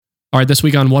All right, this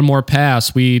week on One More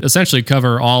Pass, we essentially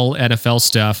cover all NFL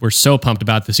stuff. We're so pumped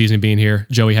about the season being here.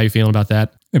 Joey, how you feeling about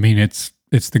that? I mean, it's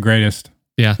the greatest.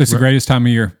 Yeah. It's the greatest time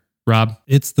of year. Rob?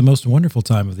 It's the most wonderful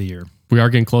time of the year. We are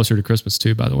getting closer to Christmas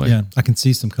too, by the way. Yeah, I can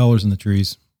see some colors in the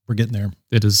trees. We're getting there.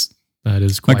 It is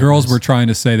My girls nice. were trying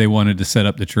to say they wanted to set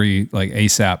up the tree like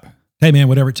ASAP. Hey man,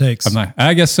 whatever it takes.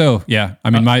 I guess so. Yeah.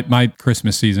 I mean, my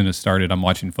Christmas season has started. I'm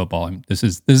watching football. This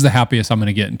is the happiest I'm going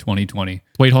to get in 2020.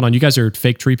 Wait, hold on. You guys are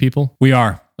fake tree people? We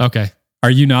are. Okay.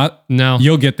 Are you not? No.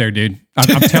 You'll get there, dude.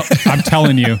 I'm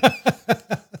telling you.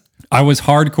 I was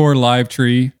hardcore live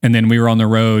tree, and then we were on the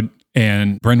road,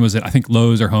 and Bren was at, I think,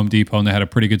 Lowe's or Home Depot, and they had a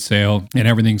pretty good sale, and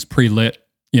everything's pre-lit,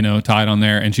 tied on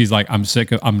there. And she's like, I'm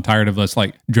tired of us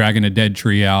like dragging a dead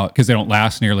tree out because they don't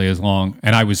last nearly as long.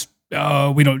 And I was,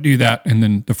 we don't do that. And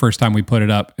then the first time we put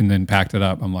it up and then packed it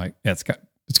up, I'm like, yeah, it's good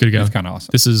to go. It's kind of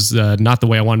awesome. This is not the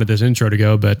way I wanted this intro to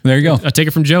go, but there you go. I take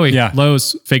it from Joey. Yeah.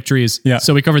 Lowe's, fake trees. Yeah.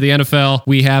 So we cover the NFL.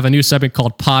 We have a new segment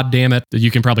called Pod Damn It that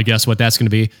you can probably guess what that's going to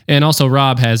be. And also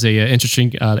Rob has a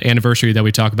interesting anniversary that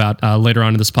we talk about later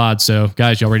on in this pod. So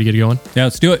guys, y'all ready to get going? Yeah,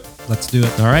 let's do it. Let's do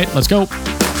it. All right, let's go.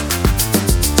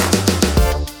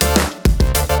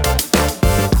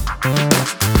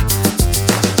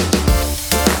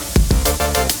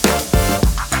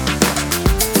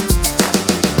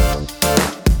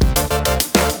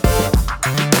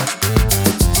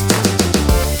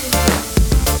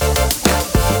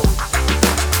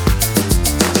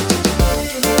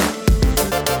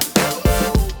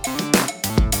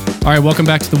 All right, welcome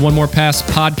back to the One More Pass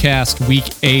podcast, week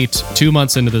 8, 2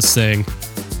 months into this thing.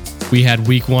 We had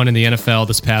week 1 in the NFL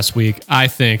this past week. I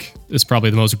think it's probably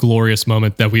the most glorious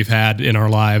moment that we've had in our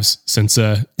lives since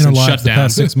shutdown. The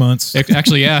past 6 months.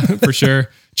 Actually, yeah, for sure.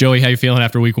 Joey, how you feeling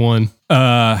after week 1?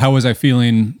 How was I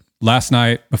feeling last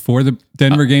night before the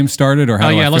Denver game started, or how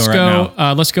do I feel let's right go.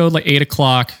 now? Let's go like 8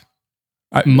 o'clock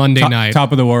Monday night.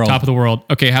 Top of the world. Top of the world.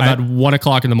 Okay, how about 1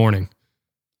 o'clock in the morning?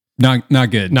 Not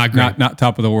good. Not great. Not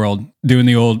top of the world. Doing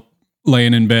the old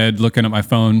laying in bed, looking at my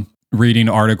phone, reading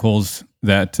articles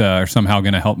that are somehow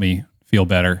going to help me feel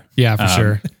better. Yeah, for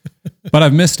sure. But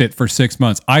I've missed it for 6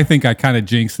 months. I think I kind of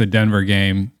jinxed the Denver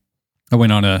game. I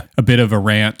went on a bit of a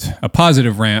rant, a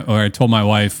positive rant, where I told my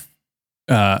wife,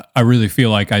 I really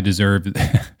feel like I deserve.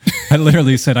 I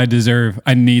literally said, I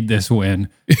need this win.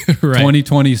 Right.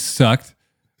 2020 sucked.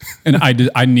 And I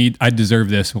deserve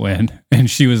this win. And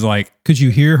she was like, could you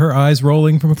hear her eyes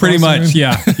rolling from across pretty the room? much.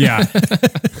 Yeah.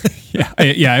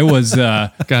 Yeah. It was,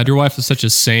 God, your wife is such a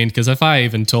saint. Because if I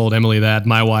even told Emily that,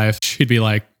 my wife, she'd be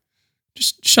like,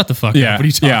 just shut the fuck up. What are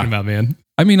you talking about, man?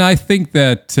 I mean, I think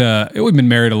that we've been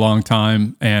married a long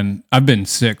time, and I've been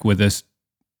sick with this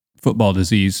football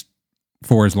disease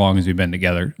for as long as we've been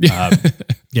together. Yeah,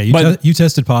 you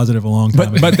tested positive a long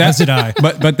time ago. As did I.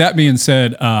 But that being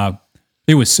said,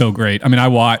 it was so great. I mean, I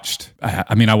watched.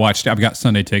 I've got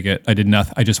Sunday ticket. I did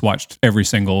nothing. I just watched every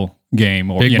single game.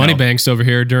 Or Big money banks over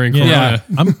here during Corona. Yeah,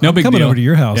 I'm big coming deal. over to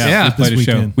your house. Yeah. this Played a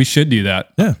show. weekend. We should do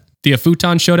that. Yeah. The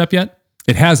futon showed up yet?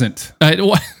 It hasn't.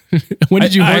 When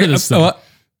did you order this thing?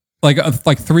 Like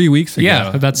 3 weeks ago.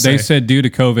 Yeah, that's they said due to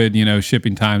COVID,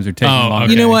 shipping times are taking longer.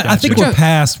 okay. You know what? I think we're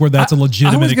past where that's a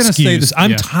legitimate gonna say excuse. this-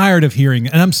 I'm tired of hearing,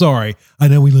 and I'm sorry. I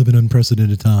know we live in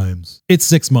unprecedented times. It's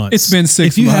 6 months. It's been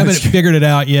 6 If you months. haven't figured it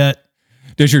out yet,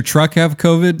 Does your truck have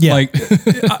COVID? Yeah.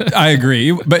 I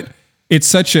agree. But it's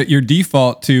such your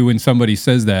default to when somebody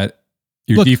says that,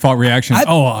 your default reaction is,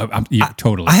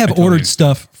 totally. I have totally ordered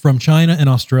stuff from China and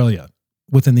Australia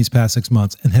within these past 6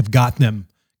 months and have gotten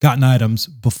items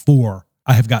before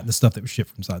I have gotten the stuff that was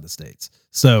shipped from inside the States.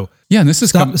 So Yeah, and this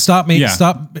is stop me. yeah.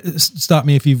 Stop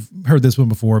me if you've heard this one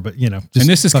before, but just and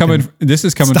this is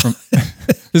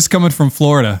coming from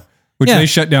Florida, which they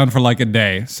shut down for like a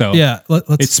day. So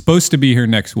it's supposed to be here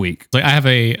next week. Like I have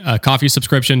a coffee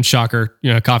subscription, shocker,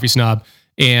 coffee snob.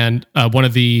 And one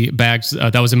of the bags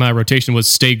that was in my rotation was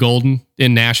Stay Golden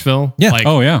in Nashville. Yeah.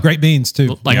 Like, great beans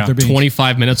too. Like Their beans.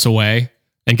 25 minutes away.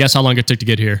 And guess how long it took to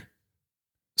get here?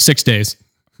 6 days.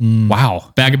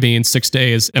 Wow. Bag of beans, 6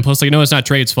 days. And plus, it's not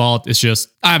Trade's fault. It's just,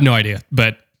 I have no idea,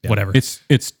 but whatever. It's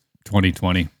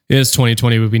 2020. It is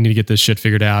 2020. We need to get this shit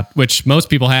figured out, which most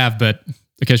people have, but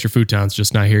I guess your futon's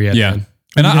just not here yet. Yeah. Man.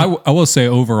 And I will say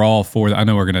overall I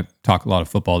know we're going to talk a lot of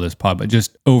football this pod, but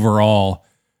just overall,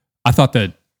 I thought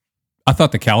the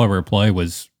caliber of play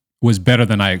was better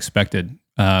than I expected.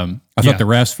 I thought the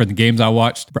refs for the games I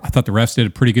watched, I thought the refs did a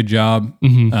pretty good job.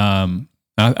 Mm-hmm.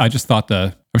 I just thought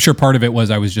I'm sure part of it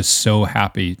was I was just so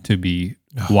happy to be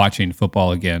watching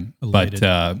football again. Elated.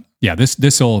 But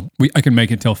I can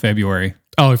make it till February.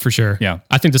 Oh, for sure. Yeah.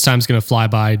 I think this time's going to fly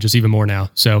by just even more now.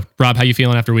 So, Rob, how you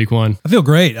feeling after week 1? I feel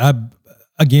great.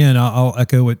 again, I'll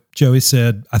echo what Joey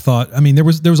said. I thought, there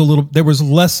was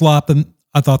less slop than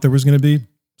I thought there was going to be.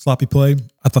 Sloppy play.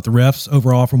 I thought the refs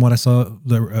overall, from what I saw,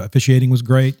 the officiating was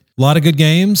great. A lot of good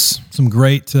games, some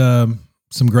great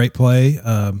play.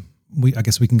 I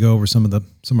guess we can go over some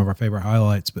of our favorite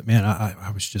highlights. But man,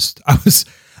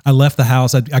 I left the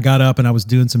house. I got up and I was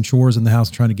doing some chores in the house,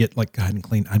 trying to get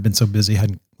I'd been so busy, I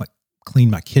hadn't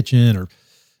cleaned my kitchen or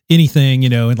anything,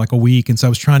 in like a week. And so I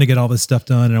was trying to get all this stuff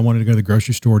done, and I wanted to go to the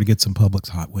grocery store to get some Publix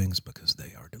hot wings because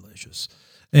they are delicious.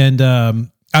 And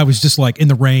I was just in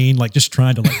the rain, just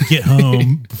trying to get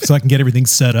home so I can get everything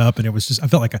set up. And it was just, I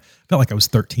felt like I was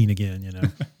 13 again,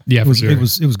 Yeah, it was, for sure. it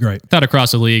was great. Thought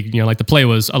across the league, the play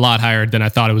was a lot higher than I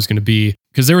thought it was going to be,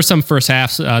 because there were some first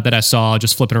halves that I saw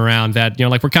just flipping around that,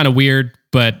 were kind of weird,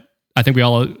 but I think we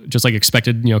all just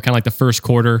expected, kind of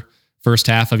the first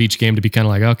half of each game to be kind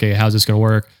of okay, how's this going to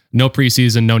work? No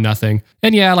preseason, no nothing.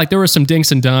 And yeah, there were some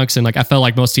dinks and dunks, and I felt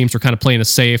like most teams were kind of playing it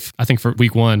safe. I think for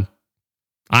week 1,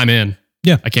 I'm in.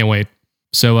 Yeah. I can't wait.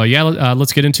 So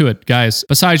let's get into it, guys.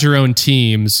 Besides your own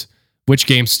teams, which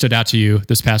game stood out to you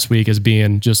this past week as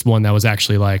being just one that was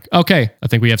actually okay, I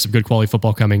think we have some good quality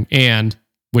football coming? And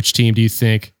which team do you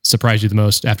think surprised you the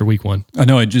most after week 1? I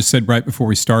know I just said right before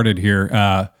we started here,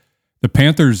 the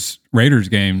Panthers-Raiders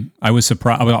game, I was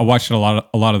surprised. I watched a lot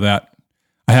of that.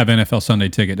 I have NFL Sunday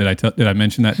Ticket. Did I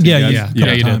mention that to you guys? Yeah,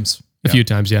 you did. A few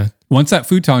times, yeah. Once that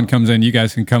futon comes in, you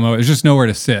guys can come over. There's just nowhere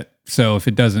to sit. So if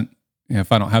it doesn't,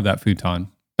 if I don't have that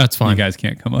futon, that's fine. You guys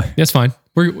can't come over. That's fine.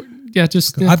 I've got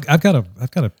a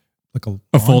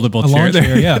foldable chair.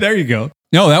 Chair. Yeah, there you go.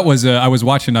 No, that was I was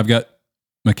watching. I've got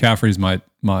McCaffrey's my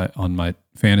on my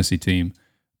fantasy team,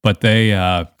 but they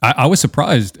I was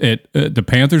surprised. The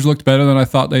Panthers looked better than I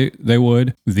thought they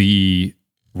would. The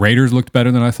Raiders looked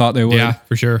better than I thought they would. Yeah,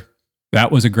 for sure.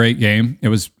 That was a great game. It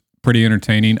was pretty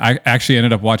entertaining. I actually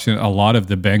ended up watching a lot of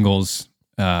the Bengals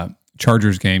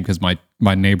Chargers game because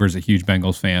my neighbor's a huge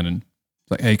Bengals fan, and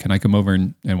it's like, hey, can I come over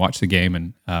and watch the game?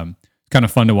 And kind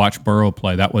of fun to watch Burrow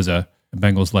play. That was the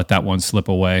Bengals let that one slip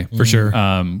away for sure.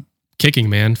 Kicking,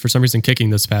 man, for some reason, kicking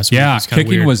this past week. Yeah, was kinda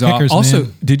kicking weird. was Kickers, also.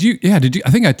 man. Did you? I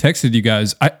think I texted you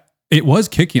guys. It was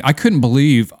kicking. I couldn't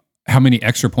believe how many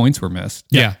extra points were missed.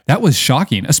 Yeah, that was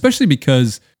shocking, especially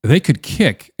because they could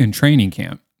kick in training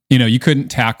camp. You couldn't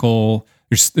tackle.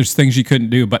 There's things you couldn't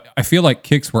do, but I feel like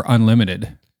kicks were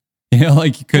unlimited. You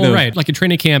could have. Right. In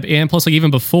training camp, and plus,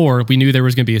 even before we knew there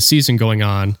was going to be a season going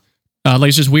on.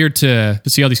 It's just weird to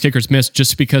see all these kickers miss,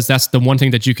 just because that's the one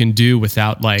thing that you can do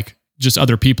without just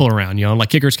other people around.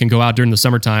 Kickers can go out during the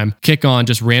summertime, kick on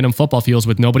just random football fields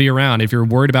with nobody around. If you're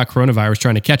worried about coronavirus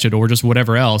trying to catch it or just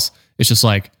whatever else, it's just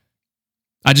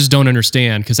I just don't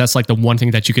understand, because that's the one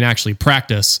thing that you can actually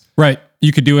practice. Right.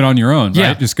 You could do it on your own. Yeah.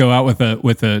 Right. Just go out with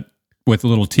a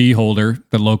little tee holder,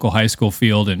 the local high school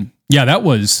field, and yeah, that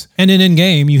was. And then in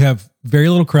game, you have very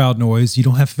little crowd noise. You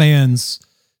don't have fans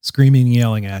screaming and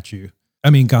yelling at you.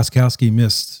 Gostkowski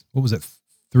missed, what was it,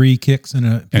 3 kicks and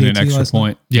an extra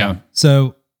point. Yeah.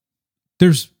 So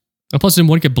there's. And plus, didn't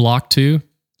one get blocked too?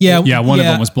 Yeah. One of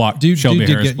them was blocked. Shelby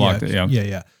Harris blocked it. Yeah.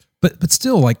 Yeah. But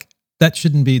still, that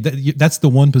shouldn't be. That's the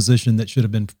one position that should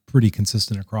have been pretty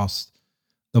consistent across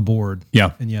the board.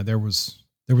 Yeah. And yeah, there was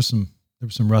some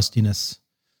rustiness,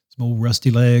 some old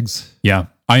rusty legs. Yeah.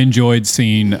 I enjoyed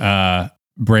seeing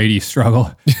Brady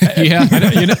struggle. Yeah.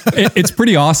 It's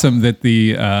pretty awesome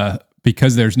that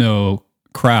because there's no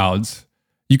crowds,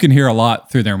 you can hear a lot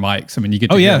through their mics. You get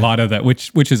to hear a lot of that,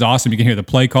 which is awesome. You can hear the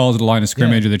play calls, the line of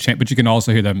scrimmage, or the chant, but you can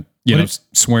also hear them,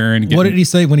 swearing. What did he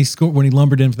say when he scored? When he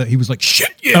lumbered in for that, he was like,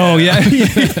 "Shit, yeah!" Oh yeah,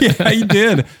 yeah, he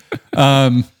did.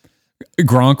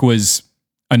 Gronk was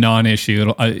a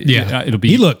non-issue. It'll be.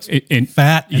 He looked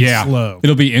fat and slow.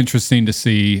 It'll be interesting to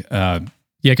see.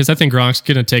 Yeah, because I think Gronk's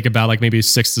going to take about maybe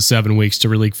 6 to 7 weeks to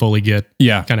really fully get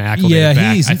kind of acclimated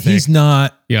back. He's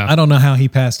not. Yeah, I don't know how he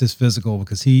passed his physical,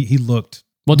 because he looked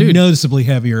noticeably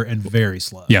heavier and very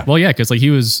slow. Yeah, well, yeah, because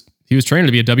he was training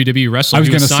to be a WWE wrestler. I was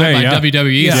going to say by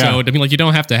WWE. Yeah. So you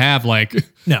don't have to have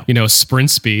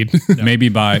sprint speed. No. Maybe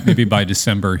by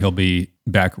December he'll be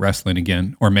back wrestling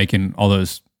again, or making all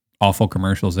those awful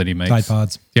commercials that he makes. Tide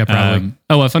Pods. Yeah, probably.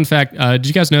 A fun fact: did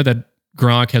you guys know that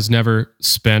Gronk has never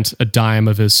spent a dime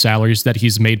of his salaries that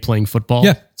he's made playing football?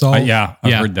 Yeah, it's all.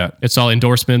 I've heard that. It's all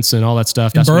endorsements and all that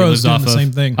stuff. And That's what he Burrow's lives doing off the of.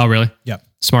 same thing. Oh, really? Yeah.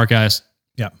 Smart guys.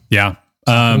 Yeah.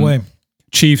 Way.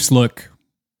 Chiefs look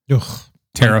Ugh.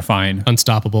 terrifying,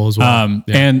 Unstoppable as well.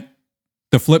 And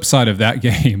the flip side of that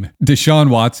game, Deshaun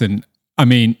Watson.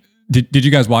 Did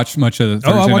you guys watch much of the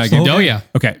Thursday night game? Oh yeah.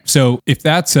 Okay, so if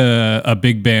that's a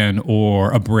Big Ben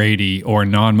or a Brady or a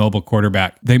non-mobile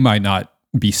quarterback, they might not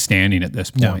be standing at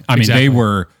this point. No, exactly. They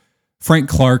were Frank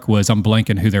Clark was, I'm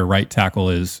blanking who their right tackle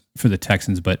is for the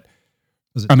Texans, but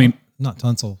Was it? I mean, not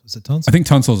Tunsil. Is it Tunsil? I think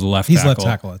Tunsil's the left He's tackle. left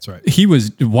tackle. That's right.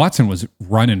 Watson was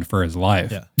running for his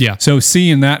life. Yeah. Yeah. So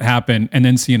seeing that happen and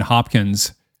then seeing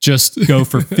Hopkins Just go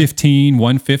for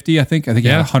 150, I think he had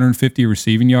Yeah. 150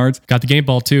 receiving yards. got the game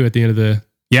ball too at the end of the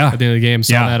game.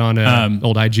 Saw Yeah. that on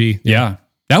old IG. Yeah.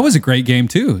 That was a great game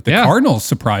too. The Yeah. Cardinals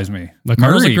surprised me. The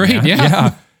Cardinals are great, man.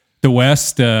 yeah. The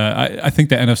West, I think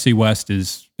the NFC West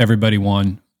is everybody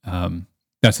won.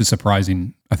 That's a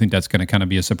surprising. I think that's going to kind of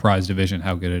be a surprise division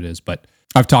how good it is. But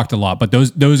I've talked a lot. But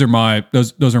those are my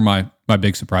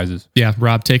big surprises. Yeah,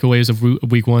 Rob, takeaways of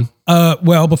week one.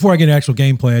 Well, before I get into actual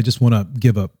gameplay, I just want to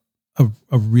give a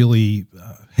really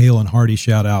hail and hearty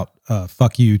shout out.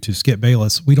 Fuck you to Skip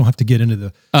Bayless. We don't have to get into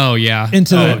the Oh,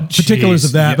 particulars geez.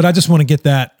 of that, Yeah. but I just want to get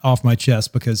that off my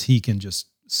chest because he can just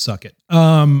suck it.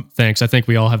 Thanks. I think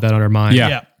we all have that on our mind.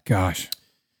 Yeah. Gosh.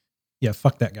 Yeah,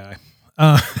 fuck that guy.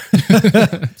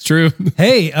 It's true.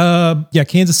 Hey,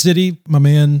 Kansas City, my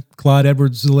man Clyde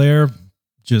Edwards-Helaire,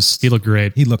 He looked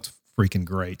great. he looked freaking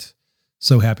great.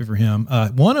 So happy for him.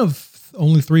 One of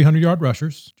only 300-yard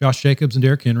rushers, Josh Jacobs and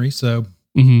Derrick Henry. So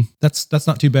Mm-hmm. that's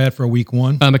not too bad for a week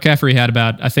one. McCaffrey had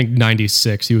about, I think,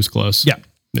 96. He was close. Yeah.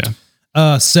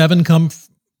 Yeah. 7 come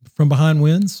from behind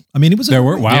wins. I mean, it was There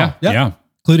were, wow. Yeah. Yeah.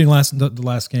 including the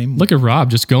last game. Look at Rob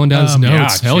just going down his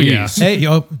notes. yeah, Hell yeah. geez.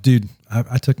 Hey, dude,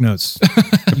 I took notes.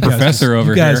 You Professor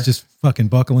over you guys here. just fucking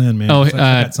buckle in, man. Oh, I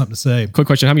got something to say. Quick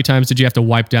question. How many times did you have to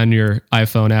wipe down your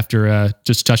iPhone after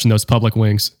just touching those public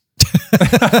wings?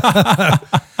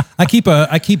 I keep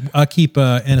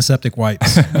antiseptic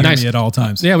wipes near Nice. me at all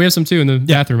times. Yeah, we have some too in the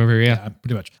bathroom over here. Yeah.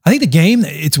 Pretty much. I think the game,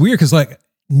 it's weird because like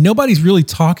nobody's really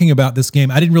talking about this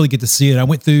game. I didn't really get to see it. I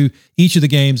went through each of the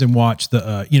games and watched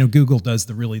the, Google does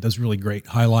those really great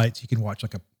highlights. You can watch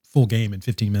like a full game in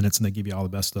 15 minutes and they give you all the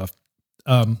best stuff.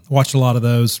 Watched a lot of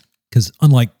those because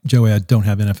unlike Joey, I don't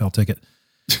have NFL ticket.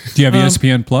 Do you have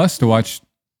ESPN Plus to watch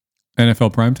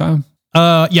NFL primetime?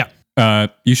 Yeah.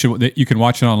 You can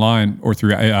watch it online or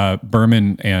through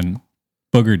Berman and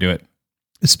Booger do it.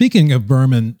 Speaking of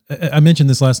Berman, I mentioned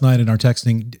this last night in our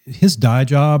texting. His dye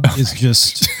job is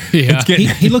just, Yeah.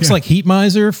 he looks like Heat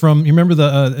Miser from, you remember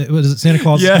what is it, Santa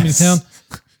Claus is coming to town?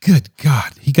 Good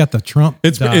God. He got the Trump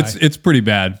dye. It's pretty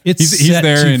bad. It's he's set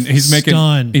there to and he's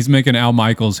stun. making Al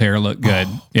Michaels' hair look good.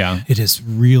 Yeah. It is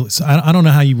real. So I don't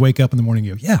know how you wake up in the morning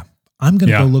and go, I'm going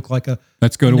to Yeah. go look like a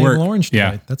Let's go to navel work. orange today.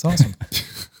 Yeah. That's awesome.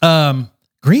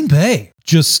 Green Bay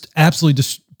just absolutely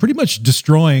pretty much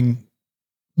destroying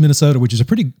Minnesota, which is a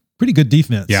pretty good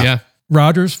defense. Yeah. Yeah.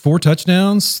 Rodgers, 4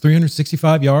 touchdowns,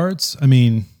 365 yards. I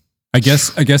mean, I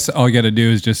guess all you got to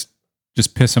do is just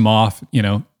piss him off,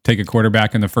 take a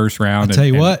quarterback in the first round. I'll tell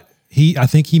you what, I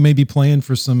think he may be playing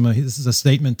for some, this is a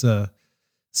statement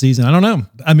season. I don't know.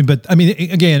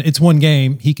 Again, it's one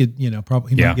game. He could,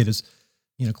 probably might get his,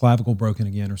 clavicle broken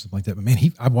again or something like that. But man,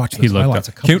 I watched those highlights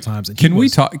a couple times. And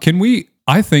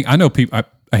I know people,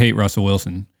 I hate Russell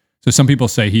Wilson. So some people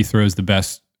say he throws the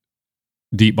best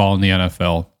deep ball in the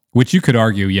NFL, which you could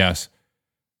argue, yes.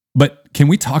 But can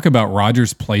we talk about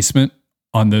Rodgers' placement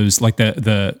on those, like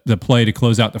the play to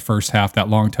close out the first half, that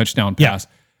long touchdown pass?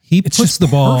 He It's puts just the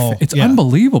ball. perfect. It's yeah.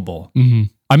 unbelievable. Mm-hmm.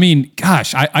 I mean,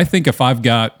 gosh, I think if I've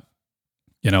got,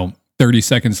 30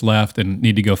 seconds left and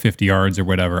need to go 50 yards or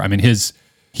whatever, I mean,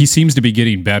 he seems to be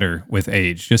getting better with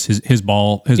age. Just his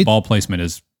ball placement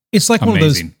is It's like one of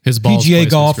those amazing. His ball PGA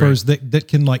placement's golfers that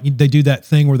can they do that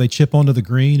thing where they chip onto the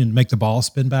green and make the ball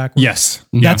spin backwards. Yes.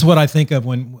 That's what I think of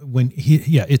when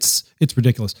it's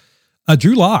ridiculous.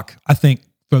 Drew Lock, I think,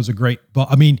 throws a great ball.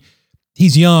 I mean,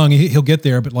 he's young, he'll get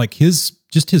there, but like his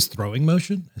throwing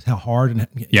motion, how hard and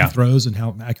he throws and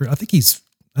how accurate. I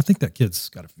think that kid's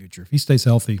got a future. If he stays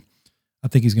healthy, I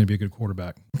think he's going to be a good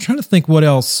quarterback. I'm trying to think what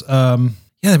else. I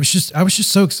was just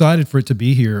so excited for it to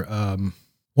be here.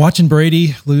 Watching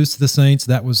Brady lose to the Saints,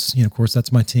 that was, of course,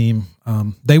 that's my team.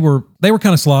 They were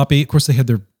kind of sloppy. Of course, they had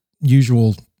their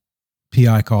usual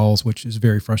PI calls, which is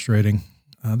very frustrating.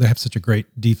 They have such a great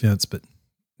defense, but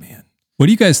man. What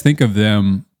do you guys think of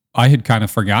them? I had kind of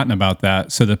forgotten about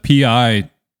that. So the PI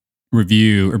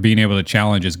review or being able to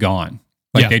challenge is gone.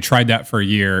 Like they tried that for a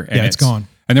year. And it's gone.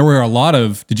 And there were a lot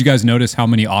of, did you guys notice how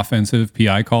many offensive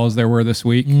PI calls there were this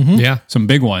week? Mm-hmm. Yeah. Some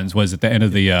big ones was at the end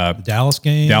of the Dallas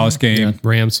game. Yeah.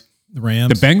 Rams. The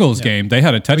Rams. The Bengals game, they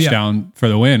had a touchdown for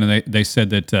the win, and they said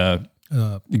that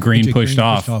Green pushed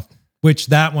off. Which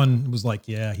that one was like,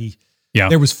 there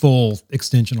Yeah. was full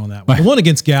extension on that one. The one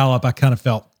against Gallup, I kind of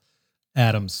felt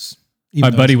Adams. My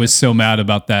buddy was so mad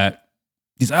about that.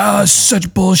 He's, it's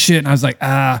such bullshit. And I was like,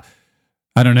 I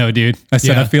I don't know, dude. I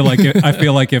said Yeah. I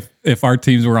feel like if our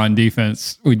teams were on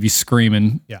defense, we'd be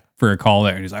screaming for a call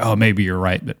there. And he's like, "Oh, maybe you're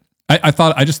right." But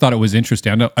I just thought it was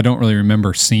interesting. I don't really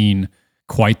remember seeing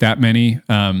quite that many.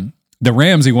 The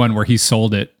Ramsey one where he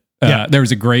sold it. There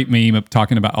was a great meme of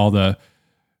talking about all the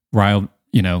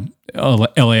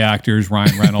LA actors,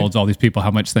 Ryan Reynolds, all these people,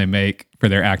 how much they make for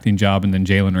their acting job, and then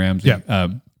Jalen Ramsey. Yeah.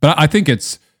 But I think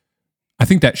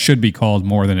that should be called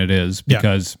more than it is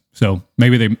because so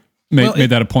maybe they made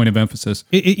that a point of emphasis.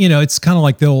 It's kind of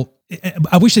like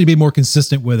I wish they'd be more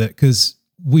consistent with it because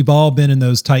we've all been in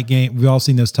those tight games. We've all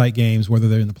seen those tight games, whether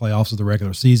they're in the playoffs or the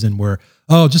regular season, where,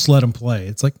 just let them play.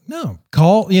 It's like, no,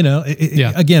 call,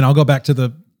 again, I'll go back to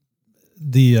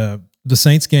the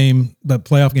Saints game, the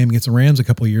playoff game against the Rams a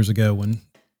couple of years ago when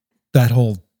that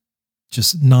whole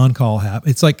just non-call happened.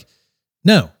 It's like,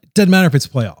 no, it doesn't matter if it's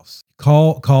playoffs.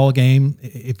 Call a game.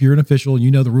 If you're an official,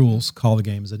 you know the rules, call the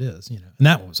game as it is, And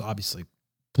that was obviously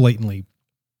blatantly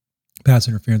pass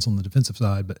interference on the defensive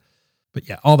side, but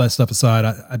yeah, all that stuff aside,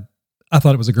 I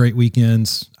thought it was a great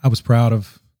weekend. I was proud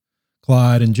of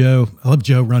Clyde and Joe. I love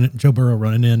Joe Burrow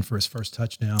running in for his first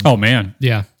touchdown. Oh man.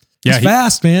 Yeah. He's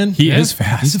fast, man. He is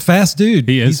fast. He's a fast dude.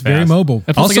 He's very mobile.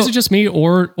 Also, is it just me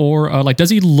or like,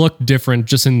 does he look different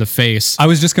just in the face? I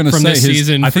was just going to say this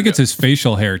season. I think it's his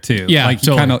facial hair too. Yeah, like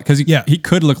totally. because he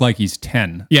could look like he's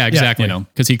 10. Yeah, exactly.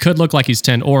 Because he could look like he's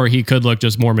 10, or he could look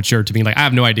just more mature to me. Like, I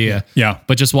have no idea. Yeah.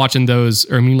 But just watching those,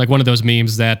 or like one of those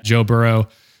memes that Joe Burrow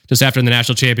just after the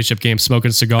national championship game smoking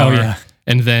a cigar. Oh, yeah.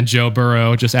 And then Joe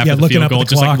Burrow just after the looking field up at goal, the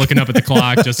just clock. like looking up at the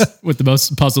clock, just with the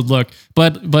most puzzled look.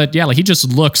 But yeah, like he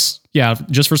just looks,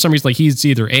 just for some reason, like he's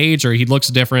either age or he looks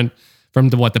different from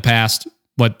the past,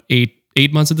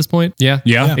 8 months at this point? Yeah.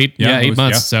 Yeah. 8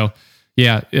 months. Yeah. So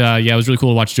it was really cool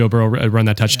to watch Joe Burrow run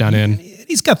that touchdown in.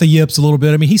 He's got the yips a little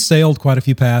bit. I mean, he sailed quite a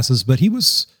few passes, but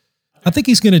I think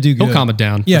he's going to do good. He'll calm it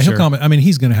down. Yeah, for he'll sure. calm it. I mean,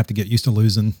 he's going to have to get used to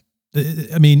losing.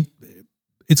 I mean,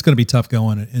 it's going to be tough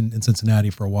going in Cincinnati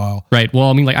for a while. Right. Well,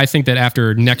 I mean, like I think that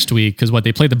after next week, because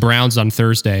they play the Browns on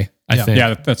Thursday, I think.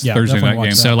 Yeah, that's Thursday definitely night watch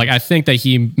game. that. So like I think that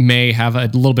he may have a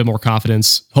little bit more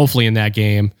confidence, hopefully, in that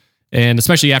game. And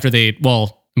especially after I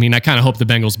kind of hope the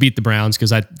Bengals beat the Browns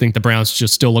because I think the Browns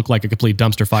just still look like a complete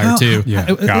dumpster fire too.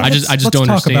 I just let's don't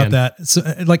talk understand about that. So,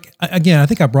 like again, I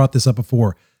think I brought this up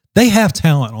before. They have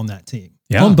talent on that team.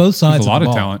 Yeah, on both sides. there's a lot of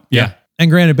the of ball. talent. Yeah. And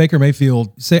granted, Baker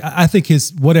Mayfield, I think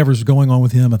his whatever's going on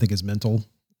with him, I think is mental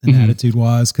and attitude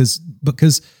wise, because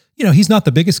he's not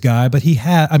the biggest guy, but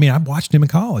I've watched him in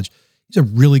college. He's a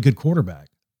really good quarterback,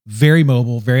 very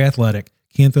mobile, very athletic,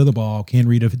 can throw the ball, can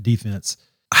read a defense.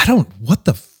 What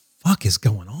the fuck is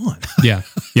going on? Yeah.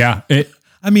 Yeah. It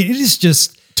is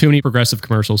just Too many progressive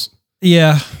commercials.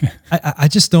 Yeah, I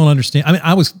just don't understand. I mean,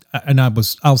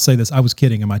 I'll say this. I was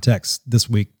kidding in my text this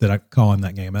week that I call him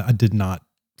that game. I did not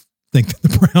think that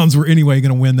the Browns were anyway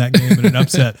going to win that game in an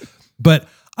upset, but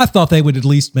I thought they would at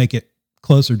least make it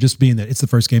closer, just being that it's the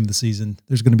first game of the season.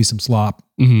 There's going to be some slop,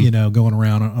 going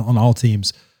around on all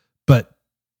teams, but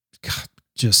God,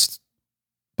 just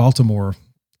Baltimore,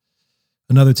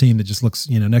 another team that just looks,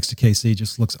 next to KC,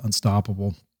 just looks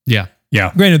unstoppable. Yeah.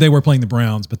 Yeah. Granted, they were playing the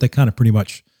Browns, but they kind of pretty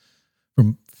much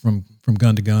from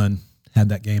gun to gun had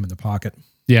that game in the pocket.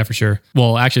 Yeah, for sure.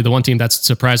 Well, actually, the one team that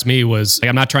surprised me was,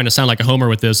 I'm not trying to sound like a homer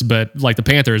with this, but like the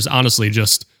Panthers honestly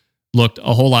just looked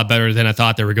a whole lot better than I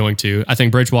thought they were going to. I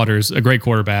think Bridgewater's a great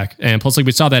quarterback. And plus, like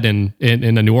we saw that in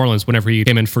New Orleans whenever he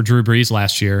came in for Drew Brees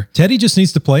last year. Teddy just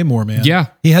needs to play more, man. Yeah.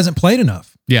 He hasn't played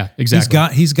enough. Yeah,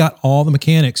 exactly. He's got all the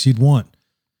mechanics you'd want.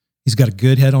 He's got a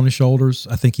good head on his shoulders.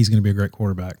 I think he's going to be a great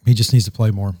quarterback. He just needs to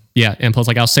play more. Yeah, and plus,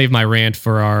 like I'll save my rant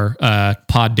for our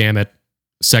pod damn it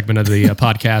segment of the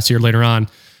podcast here later on.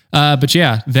 But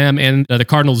yeah, them and the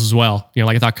Cardinals as well.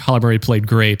 Like I thought Kyler Murray played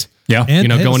great. Yeah. And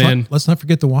going in. Let's not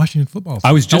forget the Washington football team.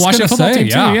 I was just going to Washington football say,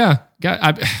 team yeah. too.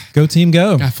 Yeah, Go team,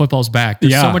 go. God, football's back.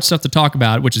 There's so much stuff to talk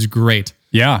about, which is great.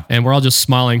 Yeah. And we're all just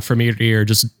smiling from ear to ear,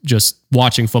 just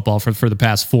watching football for the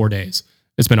past 4 days.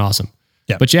 It's been awesome.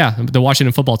 Yeah. But yeah, the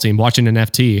Washington football team, Washington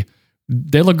FT,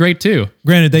 they look great too.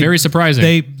 Granted, very surprising.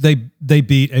 They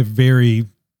beat a very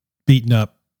beaten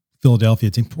up Philadelphia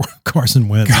team. Poor Carson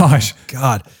Wentz. Gosh.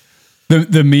 God.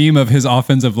 The meme of his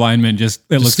offensive lineman just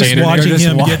looks Just like watching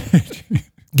him watching.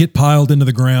 get piled into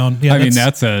the ground. Yeah,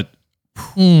 that's a.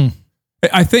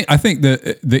 I think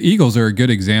the Eagles are a good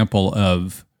example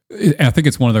of. I think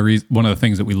it's one of the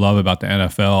things that we love about the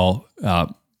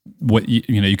NFL. What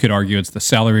you could argue it's the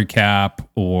salary cap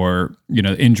or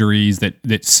injuries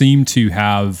that seem to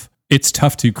have. It's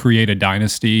tough to create a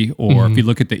dynasty. Or if you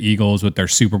look at the Eagles with their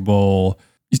Super Bowl,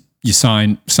 you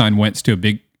sign Wentz to a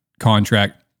big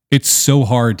contract. It's so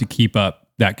hard to keep up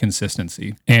that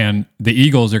consistency. And the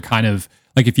Eagles are kind of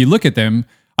like, if you look at them,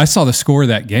 I saw the score of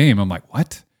that game. I'm like,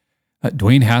 what?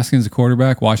 Dwayne Haskins, the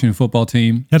quarterback, Washington football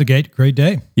team. Had a great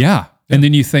day. Yeah. And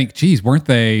then you think, geez, weren't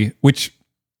they, which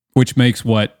makes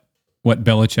what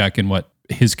Belichick and what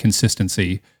his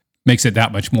consistency makes it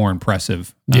that much more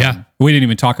impressive. Yeah. We didn't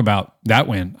even talk about that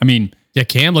win. I mean, Yeah,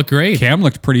 Cam looked great. Cam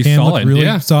looked pretty Cam solid. looked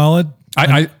really solid.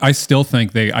 I still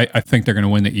think I think they're going to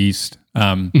win the East.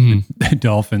 The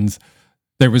Dolphins.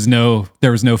 There was no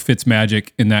Fitz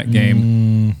magic in that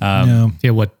game. No,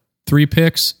 Yeah, what, 3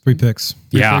 picks? 3 picks.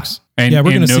 Picks? And, Yeah,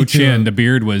 we're and gonna no see chin. too. The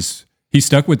beard he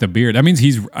stuck with the beard. That means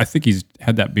I think he's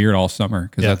had that beard all summer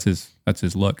because that's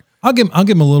his look. I'll give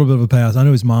him a little bit of a pass. I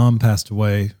know his mom passed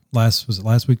away last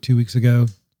week, 2 weeks ago.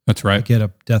 That's right. He had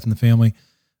a death in the family.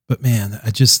 But man,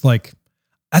 I just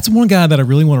that's one guy that I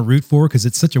really want to root for because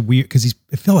it's such a weird, because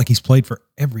it felt like he's played for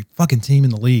every fucking team in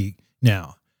the league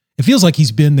now. It feels like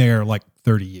he's been there like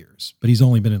 30 years, but he's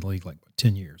only been in the league like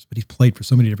 10 years, but he's played for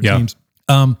so many different teams.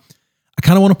 I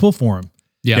kind of want to pull for him.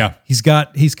 Yeah. He's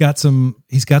got some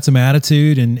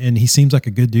attitude and he seems like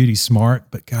a good dude. He's smart,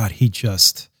 but God, he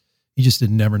just did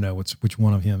never know which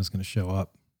one of him is going to show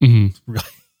up. Mm-hmm. Really.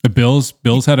 The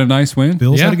Bills had a nice win.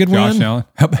 Bills had a good Josh win. Allen.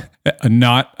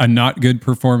 A not good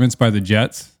performance by the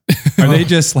Jets. Are they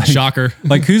just like Shocker.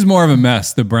 Like who's more of a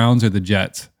mess, the Browns or the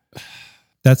Jets?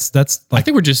 That's I like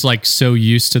think we're just like so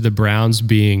used to the Browns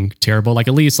being terrible. Like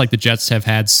at least like the Jets have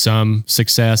had some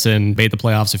success and made the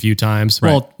playoffs a few times.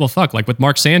 Right. Well, fuck, like with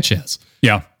Mark Sanchez.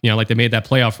 Yeah. You know, like they made that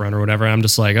playoff run or whatever. And I'm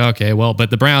just like, okay, well, but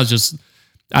the Browns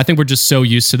I think we're just so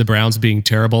used to the Browns being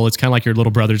terrible. It's kind of like your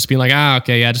little brother just being like,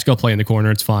 okay, yeah, just go play in the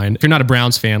corner. It's fine. If you're not a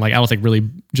Browns fan, like I don't think really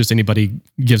just anybody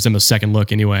gives them a second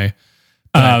look anyway.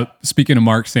 Speaking of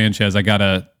Mark Sanchez, I got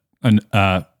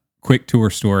a quick tour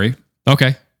story.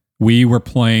 Okay. We were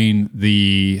playing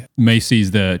the Macy's,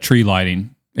 the tree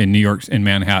lighting in New York, in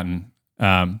Manhattan.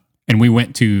 And we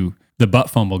went to the butt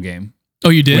fumble game, Oh,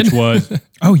 you did? which was,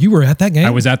 oh, you were at that game? I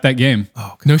was at that game.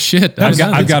 Oh, No shit. that was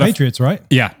I've got a- Patriots, right?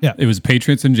 Yeah. Yeah. It was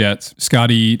Patriots and Jets.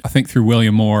 Scotty, I think through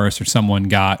William Morris or someone we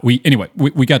got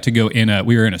to go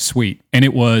we were in a suite and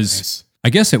it was, Nice. I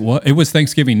guess it was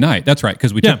Thanksgiving night. That's right.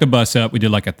 Cause we took the bus up. We did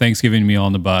like a Thanksgiving meal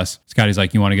on the bus. Scotty's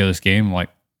like, you want to go to this game? I'm like,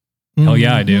 hell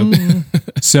yeah, I do.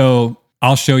 So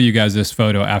I'll show you guys this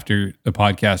photo after the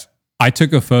podcast. I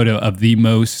took a photo of the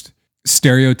most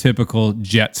stereotypical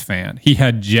Jets fan. He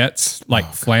had Jets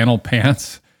flannel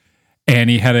pants and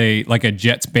he had a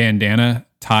Jets bandana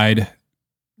tied,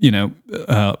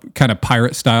 kind of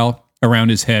pirate style around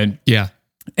his head. Yeah.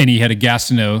 And he had a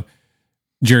Gastineau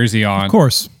jersey on. Of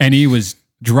course. And he was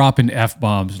dropping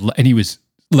F-bombs and he was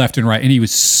left and right and he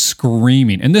was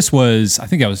screaming. And this was, I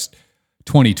think that was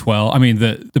 2012. I mean,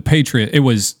 the Patriot, it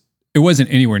wasn't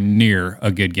anywhere near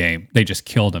a good game. They just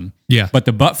killed him. Yeah. But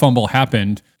the butt fumble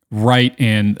happened right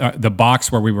in the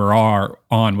box where we were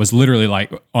on was literally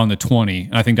like on the 20.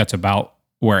 And I think that's about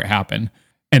where it happened.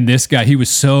 And this guy, he was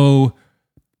so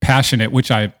passionate,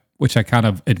 which I kind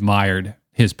of admired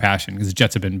his passion because the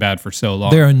Jets have been bad for so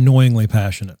long. They're annoyingly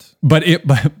passionate. But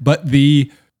the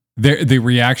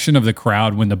reaction of the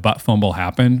crowd when the butt fumble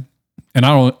happened, and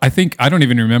I don't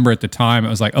even remember at the time. It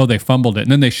was like, oh, they fumbled it,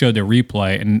 and then they showed the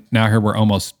replay, and now here we're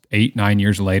almost 8-9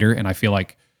 years later, and I feel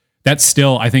like that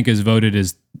still I think is voted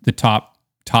as the top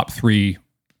 3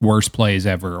 worst plays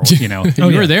ever. Or,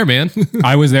 You were there, man.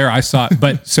 I was there. I saw it.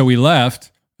 But so we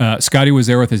left. Scotty was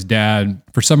there with his dad.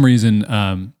 For some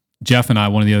reason, Jeff and I,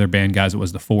 one of the other band guys, it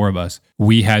was the 4 of us,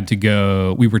 we had to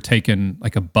go, we were taking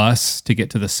like a bus to get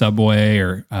to the subway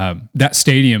or that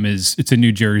stadium it's in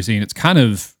New Jersey. And it's kind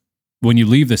of, when you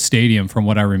leave the stadium, from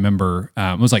what I remember,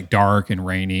 it was like dark and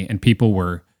rainy and people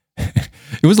were,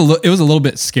 it was a little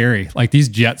bit scary. Like these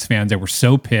Jets fans, they were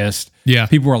so pissed. Yeah.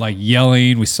 People were like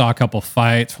yelling. We saw a couple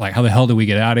fights. Like, how the hell do we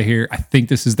get out of here? I think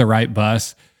this is the right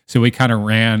bus. So we kind of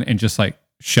ran and just like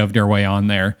shoved our way on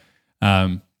there.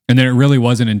 And then it really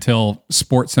wasn't until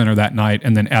Sports Center that night,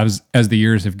 and then as the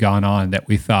years have gone on, that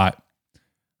we thought,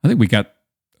 I think it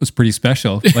was pretty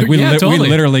special. Like we Totally. we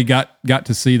literally got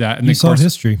to see that. And You then, saw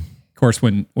history. of course,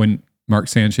 when Mark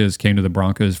Sanchez came to the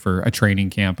Broncos for a training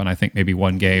camp, and I think maybe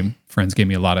one game, friends gave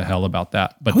me a lot of hell about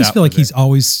that. But I always that feel like was he's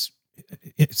always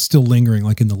still lingering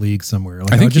like in the league somewhere.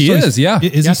 Like, I think he is. Yeah,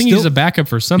 Is I he think still? he's a backup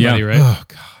for somebody, Yeah. right? Oh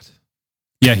God.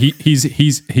 yeah.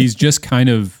 He's just kind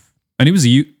of, and he was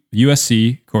a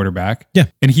USC quarterback. Yeah.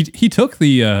 And he took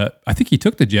I think he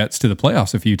took the Jets to the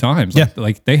playoffs a few times.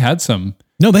 Like they had some.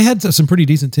 No, they had some pretty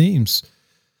decent teams.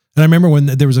 And I remember when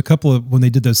there was a couple of, when they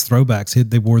did those throwbacks,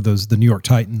 they wore the New York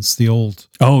Titans, they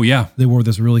wore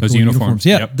those really Those cool uniforms. uniforms.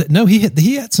 Yeah. Yep. No,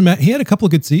 he had a couple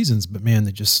of good seasons, but man,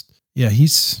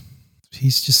 he's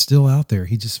just still out there.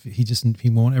 He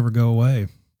won't ever go away.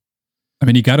 I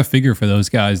mean, you got to figure for those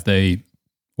guys,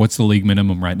 what's the league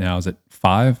minimum right now? Is it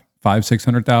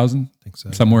 600,000? I think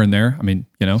so. Somewhere in there. I mean,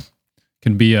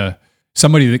 can be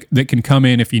somebody that can come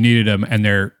in if you needed them, and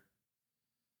they're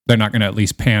not going to at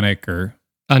least panic or.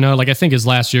 I know, I think his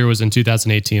last year was in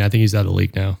 2018. I think he's out of the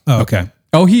league now. Oh, okay.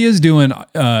 Oh, he is doing.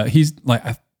 He's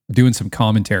doing some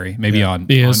commentary, maybe on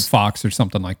Fox or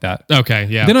something like that. Okay,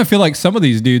 yeah. Then I feel like some of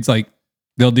these dudes,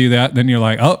 they'll do that. Then you're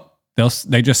like, oh,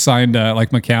 they just signed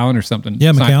McCown or something.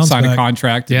 Yeah, McCown's signed a back.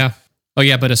 contract. Yeah. Oh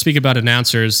yeah, but speak about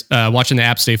announcers. Watching the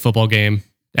App State football game.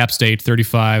 App State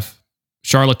 35,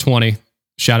 Charlotte 20.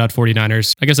 Shout out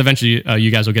 49ers. I guess eventually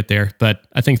you guys will get there, but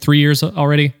I think 3 years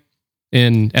already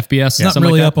in FBS. Not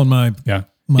really up on my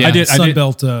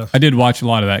Sunbelt. I did watch a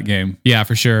lot of that game. Yeah,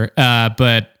 for sure.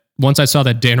 But once I saw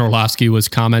that Dan Orlovsky was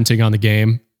commentating on the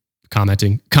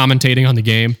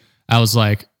game, I was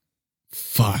like,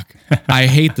 fuck, I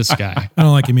hate this guy. I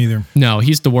don't like him either. No,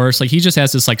 he's the worst. He just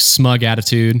has this smug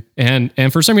attitude. And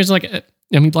for some reason, I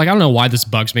don't know why this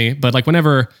bugs me, but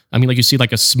whenever, you see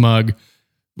a smug,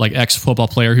 ex-football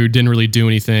player who didn't really do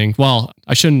anything. Well,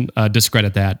 I shouldn't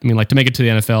discredit that. To make it to the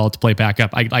NFL, to play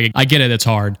backup, I get it. It's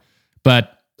hard,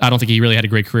 but I don't think he really had a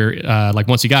great career.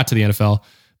 Once he got to the NFL,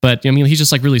 but he's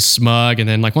just really smug. And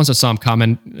then once I saw him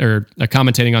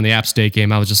commentating on the App State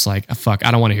game, I was just like, fuck,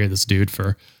 I don't want to hear this dude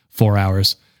for 4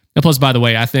 hours. And plus, by the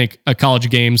way, I think college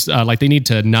games, they need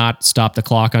to not stop the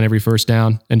clock on every first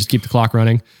down and just keep the clock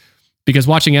running, because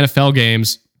watching NFL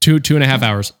games, 2.5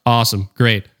 hours, awesome,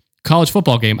 great. College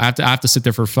football game, I have to sit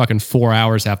there for fucking 4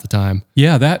 hours half the time.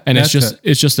 Yeah,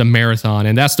 it's just a marathon,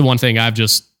 and that's the one thing I've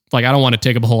just I don't want to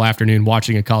take up a whole afternoon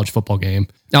watching a college football game.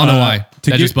 I don't know why.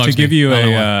 To give you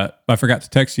I forgot to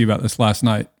text you about this last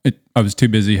night. I was too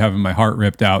busy having my heart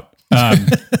ripped out.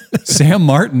 Sam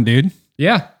Martin, dude,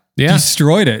 yeah,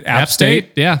 destroyed it. App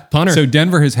State, yeah, punter. So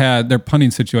Denver has had their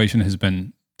punting situation has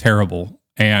been terrible,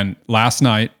 and last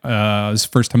night was the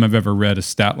first time I've ever read a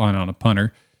stat line on a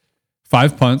punter.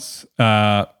 5 punts,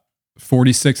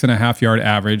 46.5 yard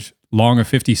average, long of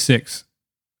 56,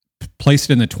 placed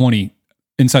it in the 20,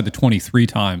 inside the 23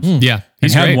 times. Yeah.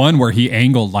 He had one where he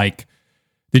angled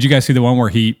did you guys see the one where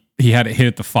he had it hit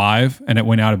at the 5 and it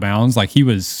went out of bounds? He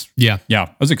was, it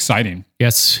was exciting.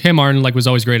 Yes. Him, Martin, was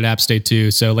always great at App State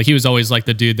too. So he was always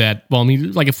the dude that,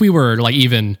 if we were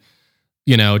even,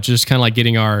 just kind of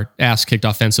getting our ass kicked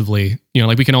offensively,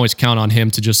 we can always count on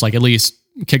him to just at least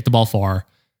kick the ball far.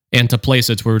 And to place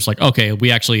it where it's okay,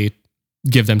 we actually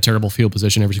give them terrible field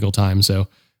position every single time. So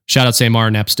shout out Sam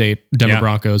Martin, App State, Denver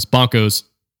Broncos,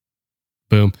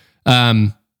 boom.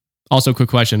 Also, quick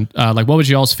question: what was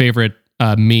y'all's favorite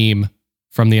meme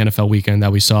from the NFL weekend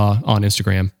that we saw on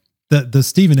Instagram? The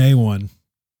Stephen A. one,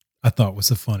 I thought was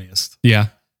the funniest. Yeah,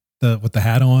 with the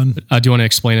hat on. Do you want to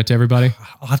explain it to everybody?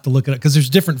 I'll have to look at it because there's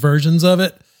different versions of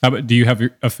it. Do you have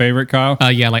a favorite, Kyle?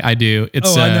 Yeah, I do.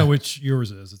 It's I know which yours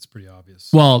is. It's pretty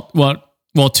obvious. Well,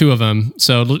 two of them.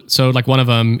 So one of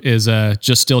them is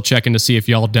just still checking to see if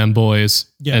y'all dem boys,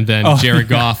 and then Jared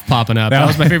Goff popping up. That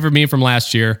was my favorite meme from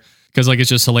last year because it's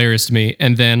just hilarious to me.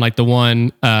 And then the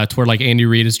one to where Andy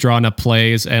Reid is drawing up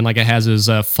plays and it has his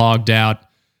fogged out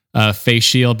face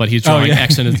shield, but he's drawing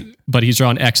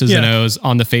X's and O's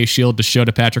on the face shield to show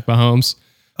to Patrick Mahomes.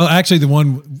 Oh, actually, the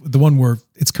one where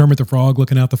it's Kermit the Frog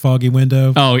looking out the foggy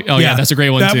window. Oh, yeah, that's a great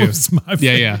one too. That was my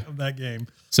favorite of that game.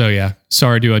 So yeah,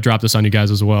 sorry to drop this on you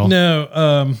guys as well.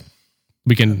 No,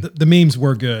 we can. The memes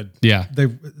were good. Yeah,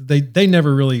 they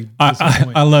never really.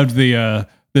 I loved the.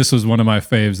 This was one of my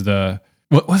faves.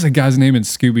 What was the guy's name in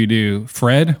Scooby Doo?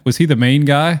 Fred, was he the main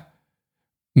guy?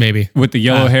 Maybe with the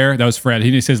yellow hair. That was Fred.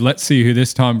 He says, "Let's see who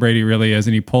this Tom Brady really is,"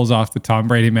 and he pulls off the Tom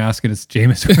Brady mask, and it's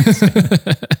Jameis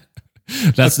Winston.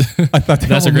 That's a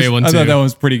great one too. I thought that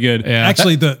was pretty good. Yeah.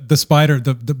 Actually, the spider,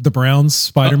 the Browns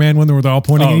Spider-Man one, where they're all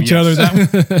pointing at each other.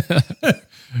 That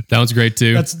one's great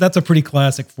too. That's a pretty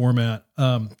classic format.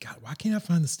 God, why can't I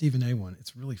find the Stephen A. one?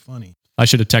 It's really funny. I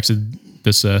should have texted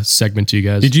this segment to you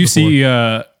guys. Did you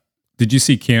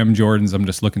see Cam Jordan's? I'm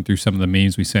just looking through some of the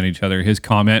memes we sent each other. His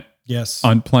comment, yes,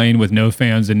 on playing with no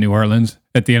fans in New Orleans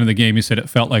at the end of the game. He said it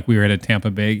felt like we were at a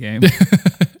Tampa Bay game.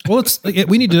 Well,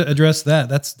 we need to address that.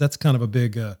 That's kind of a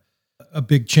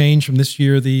big change from this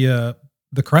year. The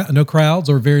no crowds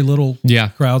or very little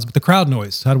crowds, but the crowd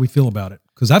noise. How do we feel about it?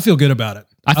 Because I feel good about it.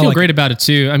 I feel great about it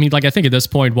too. I think at this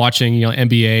point, watching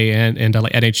NBA and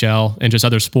NHL and just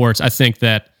other sports, I think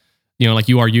that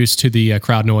you are used to the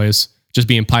crowd noise just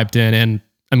being piped in, and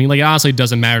it honestly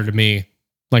doesn't matter to me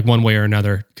like one way or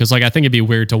another. Because like I think it'd be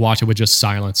weird to watch it with just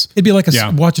silence. It'd be like Yeah.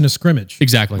 watching a scrimmage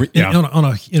Exactly. Yeah.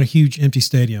 in a huge empty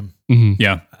stadium.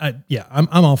 Yeah. I'm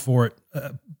all for it.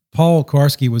 Paul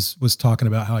Kowarski was talking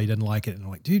about how he doesn't like it, and I'm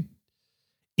like, dude,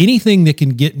 anything that can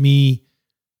get me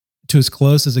to as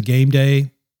close as a game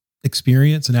day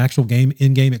experience, an actual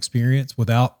in-game experience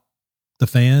without the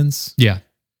fans, Yeah.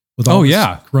 with all this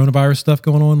yeah. coronavirus stuff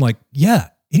going on, like, yeah,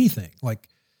 anything. Like,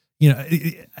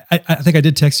 I think I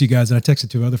did text you guys, and I texted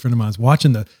to another friend of mine,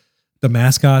 watching the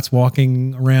mascots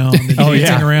walking around and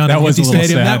dancing around that in was the a little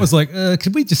stadium. sad. That was like,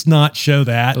 could we just not show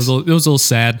that? It was a little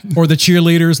sad. Or the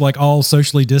cheerleaders, like all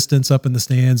socially distanced up in the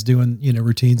stands doing,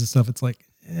 routines and stuff. It's like,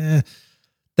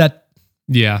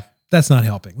 Yeah. that's not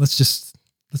helping. Let's just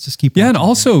keep. Yeah, and watching.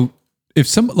 also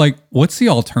if what's the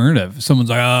alternative? Someone's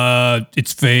like,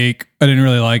 it's fake. I didn't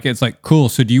really like it. It's like, cool.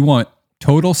 So do you want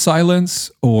total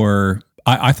silence, or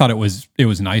I thought it was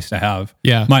nice to have.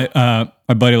 Yeah.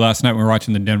 My buddy last night, we were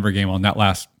watching the Denver game on that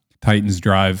last Titans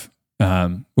drive,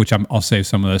 which I'll save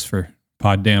some of this for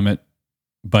pod, damn it.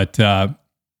 But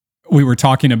we were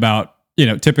talking about,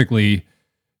 typically,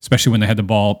 especially when they had the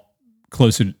ball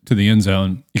closer to the end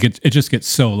zone, it just gets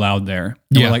so loud there.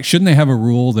 And Yeah. we're like, shouldn't they have a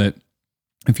rule that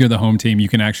if you're the home team, you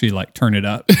can actually like turn it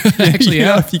up? Actually,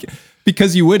 yeah.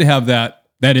 Because you would have that.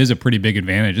 That is a pretty big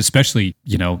advantage, especially,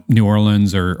 New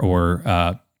Orleans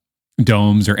or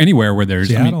domes or anywhere where there's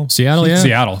Seattle, Seattle, yeah.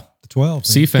 Seattle. the 12.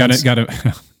 Sea fence. Gotta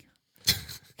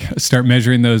start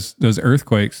measuring those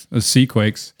earthquakes, those sea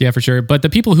quakes. Yeah, for sure. But the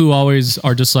people who always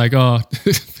are just like, oh,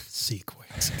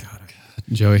 Sequence. God,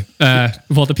 Joey.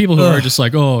 Well, the people who are just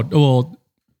like, oh, well,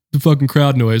 the fucking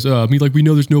crowd noise. We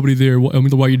know there's nobody there.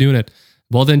 Why are you doing it?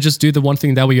 Well, then just do the one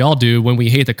thing that we all do when we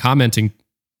hate the commenting.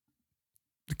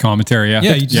 The commentary, yeah.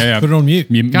 yeah, you just put it on mute.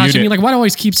 Gosh, Mute it. why do I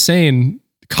always keep saying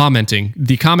commenting?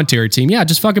 The commentary team. Yeah,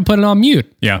 just fucking put it on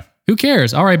mute. Yeah. Who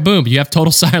cares? All right, boom. You have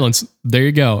total silence. There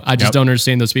you go. I just Yep. don't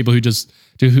understand those people who just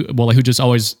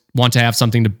always want to have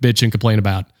something to bitch and complain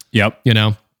about. Yep. It's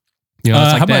how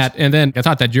like much- that. And then I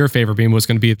thought that your favorite beam was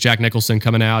going to be Jack Nicholson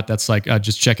coming out. That's like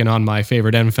just checking on my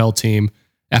favorite NFL team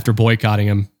after boycotting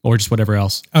him or just whatever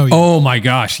else. Oh, yeah. Oh my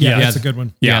gosh. yeah, Yeah. that's a good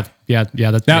one. Yeah. That's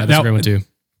That- a great one too.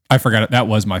 I forgot it. That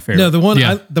was my favorite. No, the one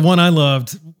Yeah. the one I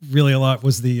loved really a lot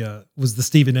was the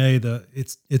Stephen A.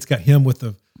 It's got him with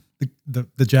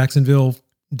the Jacksonville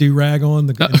do rag on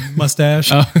the mustache.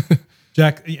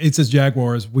 Jack, it says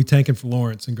Jaguars. We tanking for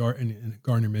Lawrence and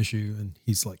Gardner Minshew, and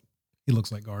he's like, he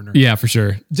looks like Gardner. Yeah, for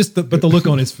sure. But the look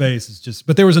on his face is just.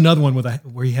 But there was another one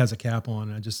where he has a cap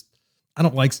on, and I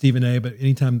don't like Stephen A. But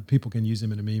anytime people can use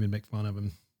him in a meme and make fun of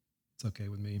him, it's okay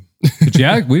with me. The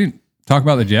Jag, we didn't talk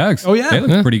about the Jags. Oh, yeah. They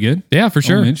looked Yeah. pretty good. Yeah, for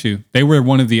sure. Minshew. They were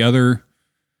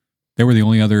they were the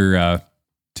only other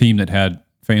team that had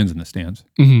fans in the stands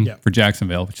Mhm. Yeah. for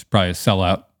Jacksonville, which is probably a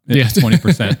sellout. Yeah.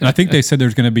 20%. And I think they said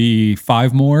there's going to be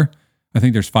 5 more. I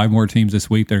think there's 5 more teams this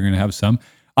week that are going to have some.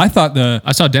 I thought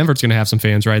I saw Denver's going to have some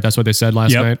fans, right? That's what they said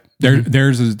last night.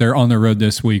 they're on the road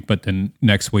this week, but then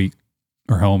next week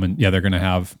are home, and they're going to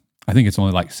have. I think it's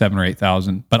only like 7,000 or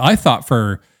 8,000. But I thought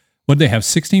would they have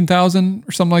 16,000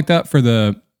 or something like that for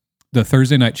the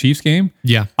Thursday night Chiefs game?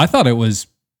 Yeah. I thought it was.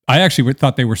 I actually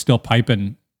thought they were still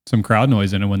piping some crowd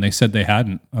noise in it when they said they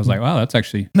hadn't. I was like, wow, that's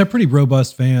actually. They're pretty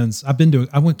robust fans. I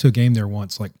went to a game there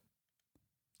once, like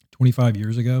 25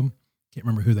 years ago. Can't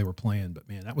remember who they were playing, but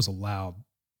man, that was a loud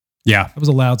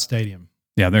stadium.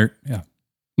 Yeah.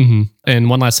 Mm-hmm. And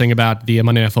one last thing about the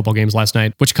Monday Night Football games last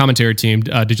night. Which commentary team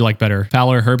did you like better?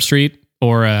 Fowler, Herbstreit,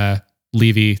 or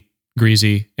Levy,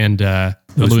 Greasy, and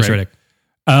Louis Riddick?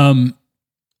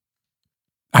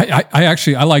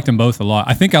 I liked them both a lot.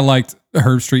 I think I liked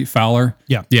Herbstreit, Fowler.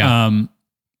 Yeah. Yeah.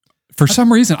 For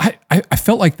some reason, I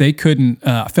felt like they couldn't.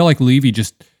 I felt like Levy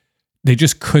just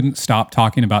couldn't stop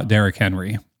talking about Derrick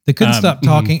Henry. They couldn't stop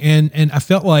talking, and I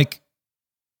felt like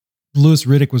Louis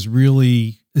Riddick was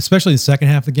really, especially in the second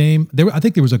half of the game. I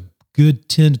think there was a good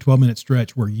 10 to 12 minute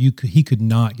stretch where he could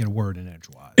not get a word in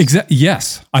edgewise. Exactly.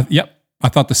 Yes. I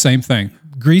thought the same thing.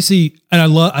 Greasy, and I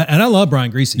love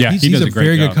Brian Greasy. Yeah, he does he's a great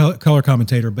very job. good color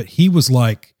commentator, but he was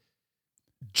like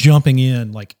jumping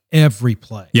in like every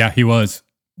play. Yeah, he was.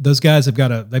 Those guys they've got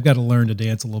to learn to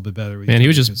dance a little bit better. Man, he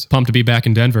was just pumped to be back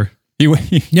in Denver. He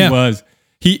Yeah. was.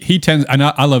 He tends, and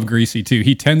I love Greasy too.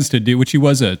 He tends to do, which he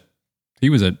was a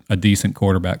decent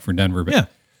quarterback for Denver. But Yeah.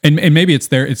 and maybe it's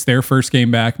their first game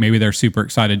back. Maybe they're super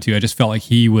excited too. I just felt like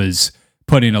he was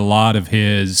putting a lot of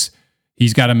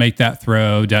he's got to make that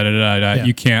throw. Yeah.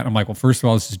 You can't. I'm like, well, first of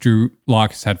all, this is Drew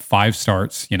Lock has had 5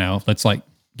 starts. Let's like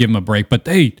give him a break. But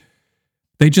they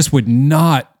just would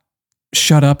not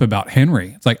shut up about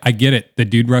Henry. It's like, I get it. The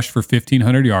dude rushed for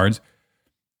 1,500 yards.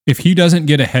 if he doesn't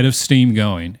get ahead of steam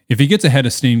going, if he gets ahead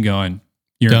of steam going,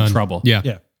 you're in trouble. Yeah.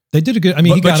 Yeah. They did a good. I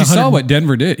mean, he But got you 100 saw what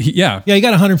Denver did. He got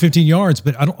 115 yards,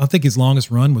 but I think his longest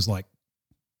run was like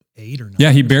 8 or 9.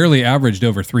 Yeah, he barely averaged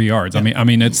over 3 yards. Yeah. I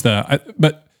mean, it's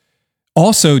but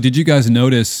also, did you guys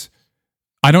notice?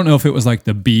 I don't know if it was like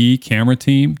the B camera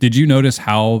team. Did you notice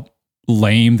how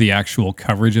lame the actual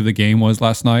coverage of the game was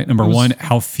last night? Number one,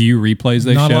 how few replays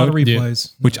they Not showed. a lot of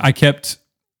replays. Which I kept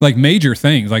like major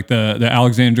things, like the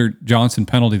Alexander Johnson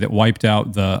penalty that wiped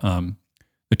out the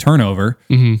turnover.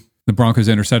 Mm-hmm. The Broncos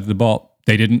intercepted the ball.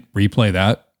 They didn't replay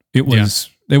that. It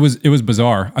was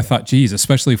bizarre. I thought, geez,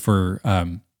 especially for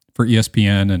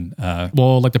ESPN and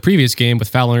Well, like the previous game with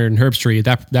Fowler and Herbstreit,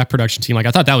 that production team, like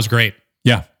I thought that was great.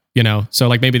 yeah, So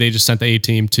like maybe they just sent the A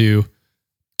team to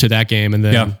that game and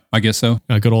then yeah, I guess so.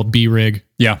 a good old B rig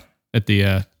Yeah, at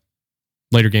the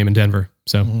later game in Denver.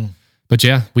 So, Mhm. but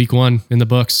yeah, week 1 in the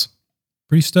books.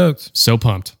 Pretty stoked. So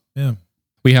pumped. Yeah.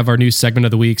 We have our new segment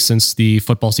of the week since the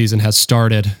football season has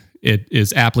started. It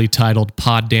is aptly titled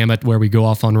Pod Damn It, where we go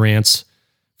off on rants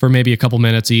for maybe a couple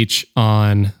minutes each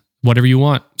on whatever you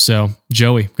want. So,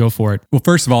 Joey, go for it. Well,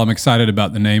 first of all, I'm excited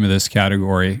about the name of this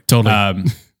category. Totally.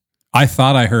 I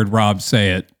thought I heard Rob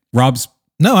say it.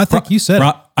 No, I think you said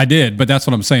it. I did, but that's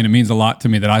what I'm saying. It means a lot to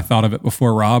me that I thought of it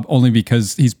before Rob, only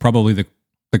because he's probably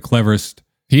the cleverest.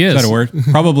 He is. Is that a word?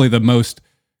 Probably the most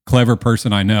clever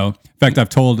person I know. In fact, I've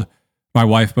told my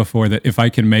wife before that if I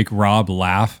can make Rob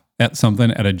laugh at something,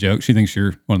 at a joke, she thinks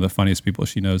you're one of the funniest people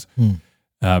she knows.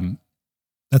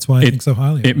 That's why I think so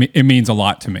highly. It means a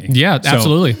lot to me. Yeah, So,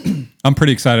 absolutely. I'm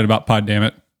pretty excited about Pod Damn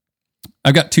It.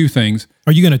 I've got 2 things.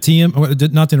 Are you going to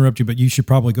TM? Not to interrupt you, but you should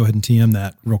probably go ahead and TM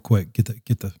that real quick. Get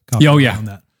the copy Oh, yeah. on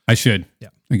that. I should. Yeah.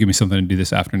 Give me something to do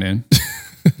this afternoon.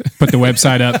 Put the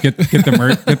website up. Get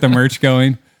the merch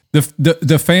going.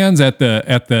 The fans at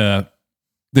the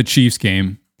Chiefs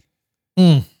game.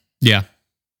 Yeah.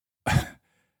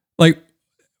 Like,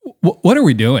 what are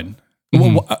we doing?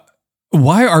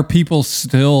 Why are people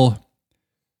still?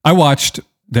 I watched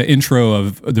the intro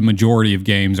of the majority of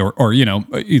games, or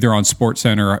either on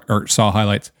SportsCenter or saw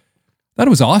highlights. That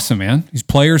was awesome, man. These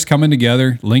players coming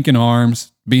together, linking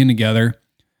arms, being together.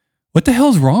 What the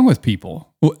hell's wrong with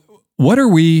people? What are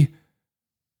we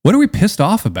pissed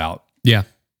off about? Yeah.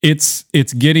 It's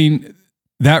getting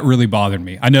that really bothered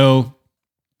me. I know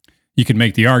you can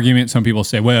make the argument. Some people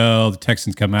say, well, the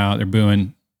Texans come out, they're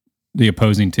booing the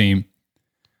opposing team.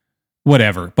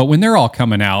 Whatever. But when they're all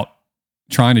coming out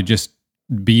trying to just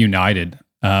be united,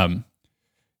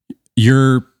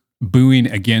 you're booing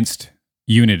against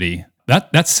unity.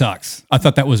 That sucks. I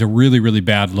thought that was a really, really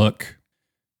bad look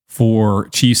for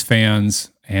Chiefs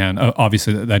fans. And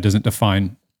obviously that doesn't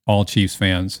define all Chiefs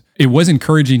fans. It was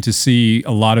encouraging to see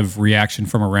a lot of reaction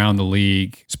from around the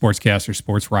league, sportscasters,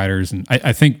 sports writers. And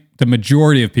I think the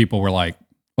majority of people were like,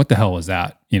 what the hell was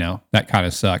that? That kind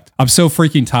of sucked. I'm so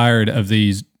freaking tired of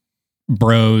these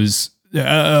bros.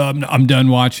 I'm done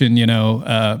watching,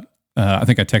 I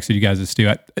think I texted you guys this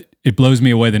too. It blows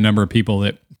me away the number of people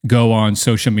that go on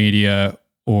social media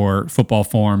or football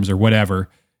forums or whatever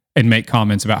and make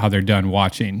comments about how they're done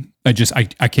watching. I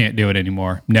can't do it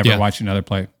anymore. Never watch another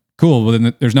play. Cool. Well,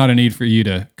 then there's not a need for you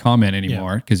to comment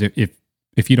anymore because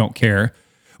if you don't care,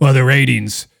 well, the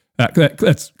ratings,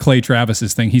 that's Clay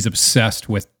Travis's thing. He's obsessed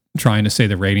with trying to say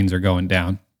the ratings are going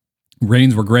down.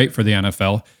 Ratings were great for the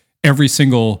NFL. Every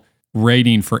single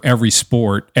rating for every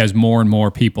sport, as more and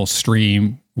more people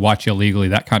stream, watch illegally,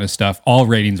 that kind of stuff, all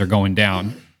ratings are going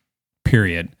down.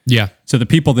 Period. Yeah. So the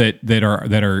people that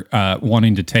are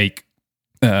wanting to take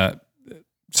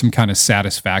some kind of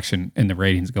satisfaction in the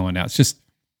ratings going down, it's just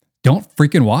don't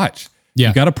freaking watch. Yeah.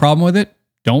 You got a problem with it?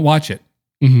 Don't watch it.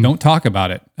 Mm-hmm. Don't talk about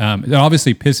it. It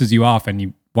obviously pisses you off, and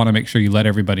you want to make sure you let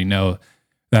everybody know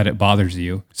that it bothers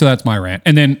you. So that's my rant.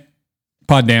 And then,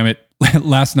 pod damn it,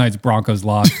 last night's Broncos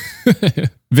loss.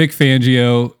 Vic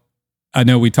Fangio, I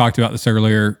know we talked about this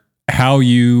earlier, how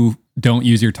you don't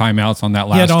use your timeouts on that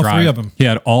last drive. He had all 3 of them. He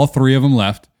had all 3 of them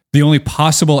left. The only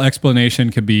possible explanation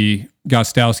could be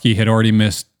Gostowski had already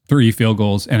missed 3 field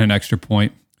goals and an extra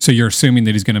point. So you're assuming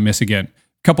that he's going to miss again.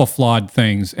 Couple flawed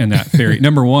things in that theory.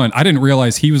 Number one, I didn't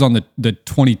realize he was on the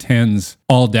 2010s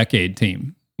all-decade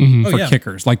team for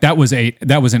kickers. Like that was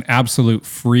an absolute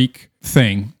freak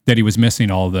thing that he was missing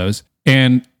all of those.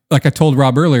 And like I told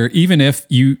Rob earlier, even if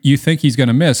you think he's going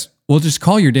to miss, well, just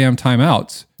call your damn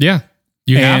timeouts. Yeah.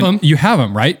 You have them. You have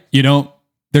them, right? You don't.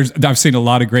 I've seen a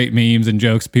lot of great memes and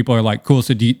jokes. People are like, "Cool,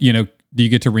 so do you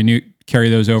get to carry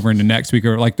those over into next week?"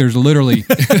 Or like, there's literally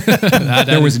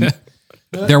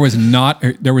there was not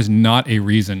a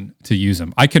reason to use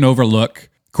them. I can overlook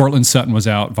Cortland Sutton was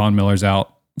out, Von Miller's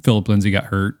out Philip Lindsay got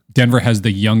hurt. Denver has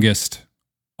the youngest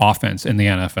offense in the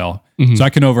NFL. So I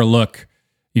can overlook,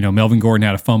 Melvin Gordon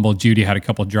had a fumble. Judy had a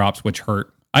couple drops, which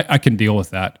hurt. I can deal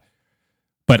with that.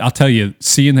 But I'll tell you,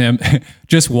 seeing them,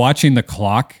 just watching the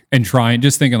clock and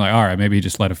just thinking like, all right, maybe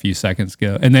just let a few seconds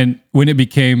go. And then when it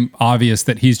became obvious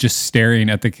that he's just staring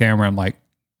at the camera, I'm like,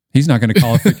 he's not going to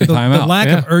call a freaking timeout. The lack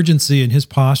of urgency in his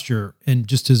posture and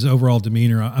just his overall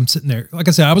demeanor. I'm sitting there. Like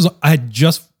I said,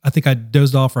 I think I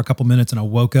dozed off for a couple minutes and I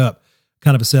woke up,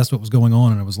 kind of assessed what was going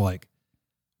on. And I was like,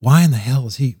 why in the hell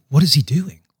what is he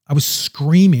doing? I was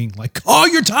screaming like, call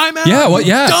your timeout. Yeah. Well,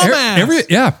 yeah.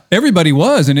 Dumbass. Everybody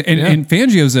was. And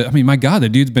Fangio's, my God, the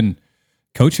dude's been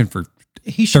coaching for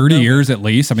 30 years at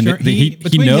least. I mean, sure, he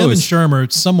between knows. him and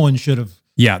Shermer, someone should have.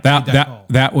 Yeah.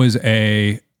 That was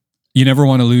you never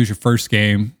want to lose your first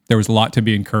game. There was a lot to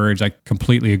be encouraged. I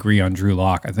completely agree on Drew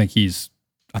Lock. I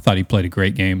thought he played a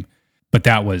great game, but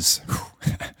that was,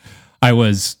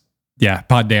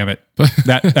 pod damn it.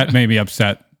 That made me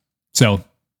upset. So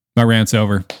my rant's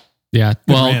over. Yeah.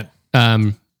 Well,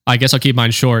 I guess I'll keep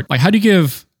mine short. Like, how do you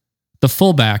give the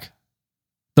fullback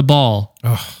the ball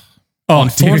on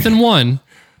 4th and 1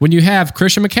 when you have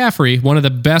Christian McCaffrey, one of the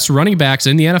best running backs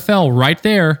in the NFL, right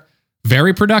there,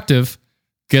 very productive,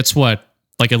 gets what,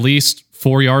 like at least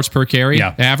 4 yards per carry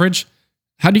average?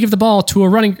 How do you give the ball to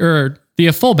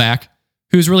a fullback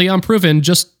who's really unproven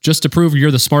just to prove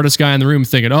you're the smartest guy in the room,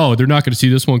 thinking, oh, they're not going to see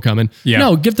this one coming? Yeah.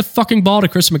 No, give the fucking ball to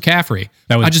Christian McCaffrey.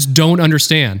 I just don't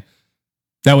understand.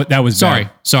 That was sorry.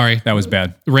 bad. Sorry. That was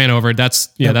bad. Ran over. That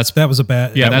was a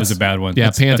bad. Yeah, that was a bad one. Yeah,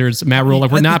 Panthers. Matt Rule.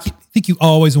 I think you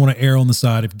always want to err on the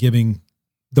side of giving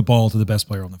the ball to the best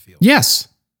player on the field. Yes.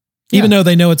 Even though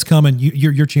they know it's coming,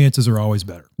 your chances are always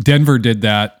better. Denver did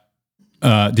that.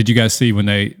 Did you guys see when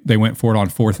they went for it on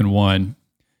 4th and 1?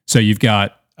 So you've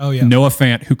got Noah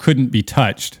Fant, who couldn't be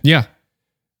touched. Yeah.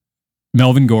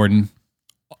 Melvin Gordon,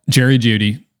 Jerry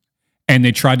Jeudy, and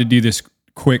they tried to do this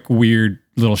quick, weird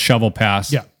little shovel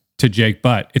pass to Jake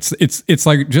Butt. It's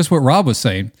like just what Rob was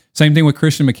saying. Same thing with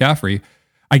Christian McCaffrey.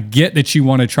 I get that you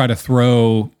want to try to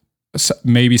throw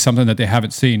maybe something that they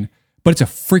haven't seen, but it's a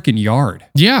freaking yard.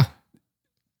 Yeah.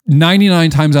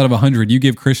 99 times out of 100, you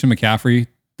give Christian McCaffrey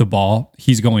the ball,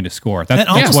 he's going to score.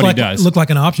 That's what he does. It looked like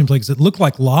an option play because it looked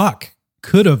like Locke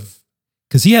could have,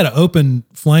 because he had an open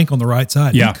flank on the right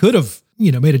side. Yeah. He could have,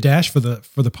 made a dash for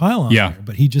the pylon. Yeah. There,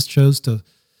 but he just chose to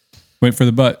went for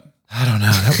the butt. I don't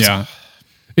know.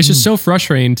 It's just so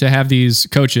frustrating to have these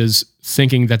coaches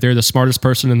thinking that they're the smartest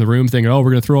person in the room, thinking, oh,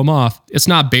 we're going to throw them off. It's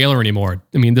not Baylor anymore.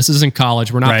 I mean, this isn't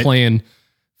college. We're not playing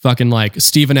fucking like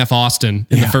Stephen F. Austin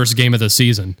in the first game of the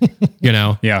season.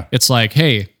 Yeah. It's like,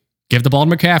 hey, give the ball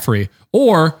to McCaffrey.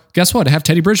 Or guess what? Have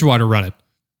Teddy Bridgewater run it.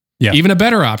 Yeah. Even a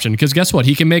better option, because guess what?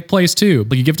 He can make plays too.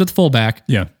 But you give it to the fullback.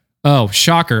 Yeah. Oh,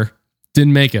 shocker.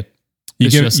 Didn't make it. You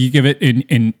give it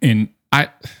in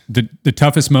the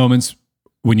toughest moments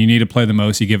when you need to play the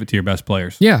most, you give it to your best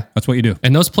players. Yeah. That's what you do.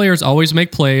 And those players always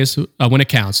make plays when it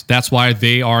counts. That's why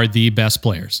they are the best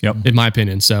players, in my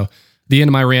opinion. So the end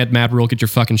of my rant, Matt Rule, get your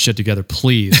fucking shit together,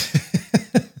 please.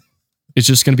 It's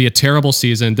just going to be a terrible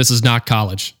season. This is not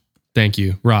college. Thank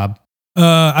you, Rob.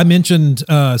 I mentioned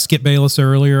Skip Bayless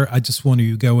earlier. I just want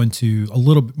to go into a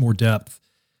little bit more depth.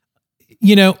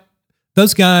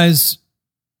 Those guys,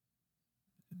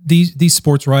 these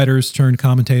sports writers turned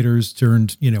commentators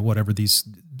turned, whatever, these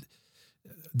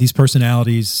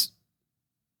personalities,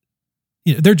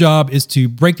 their job is to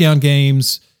break down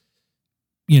games.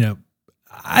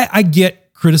 I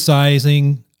get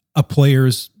criticizing a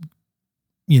player's,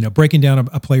 breaking down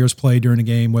a player's play during a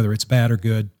game, whether it's bad or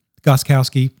good.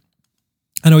 Gostkowski,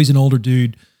 I know he's an older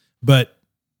dude, but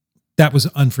that was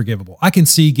unforgivable. I can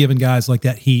see giving guys like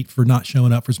that heat for not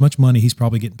showing up for as much money he's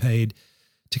probably getting paid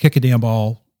to kick a damn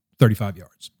ball 35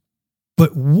 yards.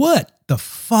 But what the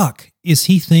fuck is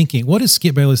he thinking? What is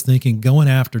Skip Bayless thinking going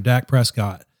after Dak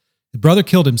Prescott? His brother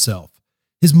killed himself.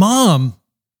 His mom,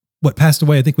 passed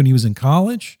away, I think, when he was in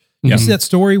college? You see that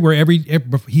story where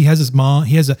he has his mom,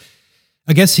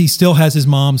 I guess he still has his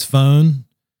mom's phone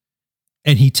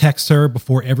and he texts her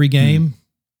before every game.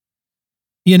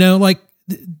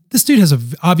 This dude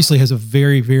obviously has a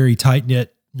very, very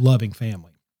tight-knit, loving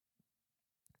family.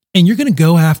 And you're going to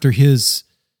go after his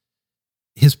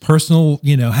personal,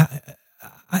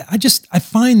 I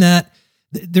find that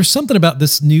there's something about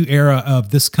this new era of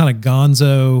this kind of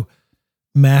gonzo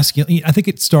masculine. I think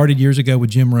it started years ago with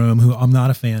Jim Rome, who I'm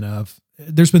not a fan of.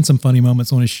 There's been some funny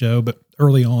moments on his show, but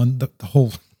early on, the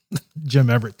whole Jim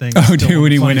Everett thing. Oh, dude,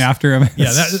 when he went after him.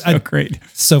 Yeah, that's so great.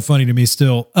 So funny to me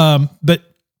still. But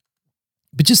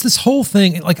just this whole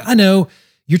thing, like, I know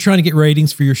you're trying to get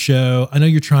ratings for your show. I know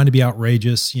you're trying to be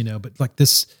outrageous, but like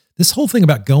this whole thing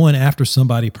about going after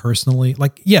somebody personally,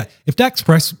 like, yeah, if Dak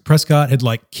Prescott had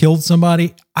like killed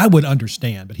somebody, I would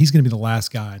understand, but he's going to be the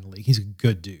last guy in the league. He's a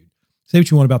good dude. Say what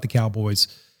you want about the Cowboys,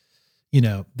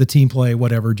 the team play,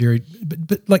 whatever, Jerry,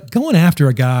 but like going after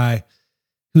a guy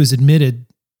who is admitted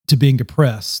to being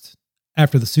depressed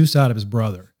after the suicide of his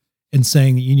brother and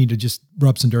saying that you need to just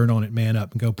rub some dirt on it, man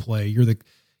up and go play. You're the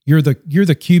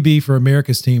QB for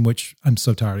America's team, which I'm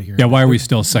so tired of hearing. Yeah. Why are we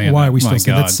still saying Why that? are we still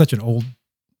saying God. that's such an old,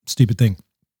 stupid thing.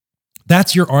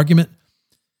 That's your argument.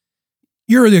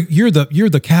 You're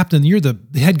the captain. You're the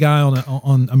head guy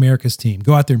on America's team.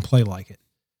 Go out there and play like it.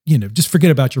 Just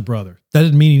forget about your brother. That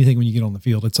doesn't mean anything when you get on the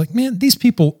field. It's like, man,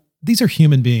 these are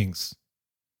human beings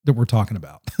that we're talking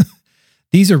about.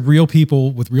 These are real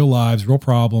people with real lives, real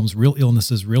problems, real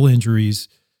illnesses, real injuries,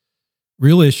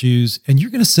 real issues. And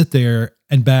you're going to sit there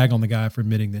and bag on the guy for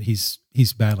admitting that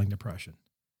he's battling depression.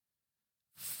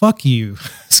 Fuck you,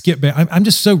 Skip Bayless. I'm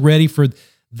just so ready for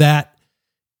that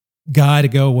guy to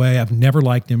go away. I've never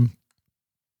liked him.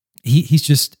 He's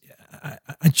just,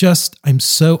 I'm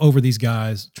so over these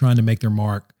guys trying to make their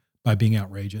mark by being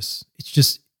outrageous. It's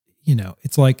just,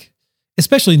 it's like,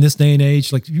 especially in this day and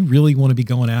age, like you really want to be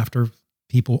going after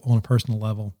people on a personal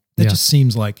level. That just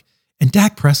seems like, and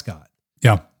Dak Prescott,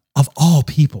 of all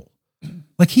people,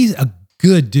 like he's a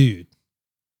good dude.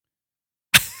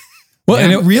 Well,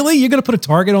 and really, you're going to put a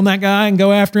target on that guy and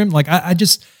go after him? Like I'm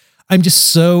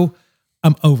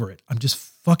over it. I'm just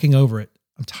fucking over it.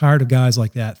 I'm tired of guys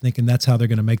like that thinking that's how they're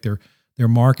going to make their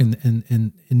mark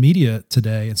in media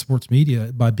today, in sports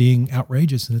media, by being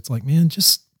outrageous. And it's like, man,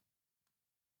 just,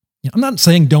 I'm not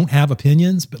saying don't have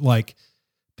opinions, but like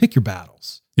pick your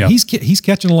battles. Yeah. He's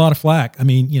catching a lot of flack. I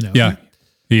mean, Yeah,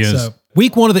 he is. So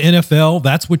week 1 of the NFL,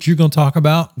 that's what you're going to talk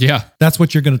about. Yeah. That's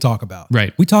what you're going to talk about.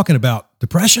 Right. We talking about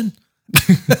depression?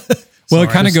 Well, it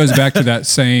kind of goes back to that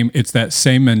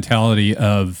same mentality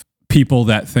of people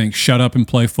that think, shut up and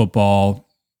play football.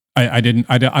 I don't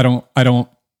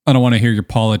want to hear your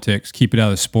politics. Keep it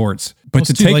out of sports. But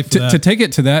to take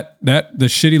it to that the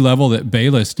shitty level that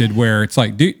Bayless did, where it's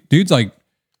like, dude's like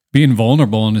being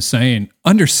vulnerable and is saying,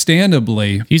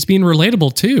 understandably, he's being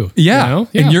relatable too. Yeah.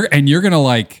 And you're gonna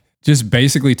like just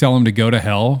basically tell him to go to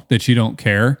hell, that you don't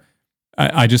care.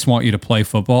 I just want you to play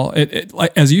football. It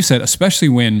like, as you said, especially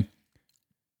when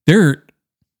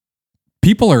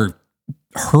people are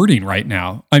hurting right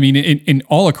now. I mean, in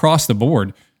all across the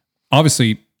board.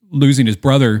 Obviously, losing his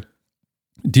brother,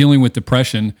 dealing with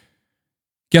depression.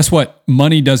 Guess what?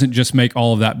 Money doesn't just make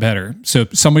all of that better. So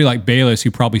somebody like Bayless,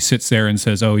 who probably sits there and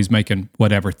says, "Oh, he's making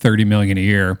whatever $30 million a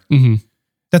year." Mm-hmm.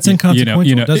 That's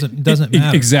inconsequential. It doesn't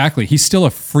matter. Exactly. He's still a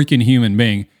freaking human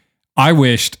being. I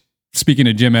wished. Speaking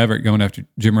of Jim Everett going after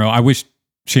Jim Rowe, I wish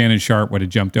Shannon Sharp would have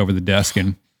jumped over the desk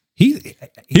and he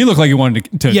looked like he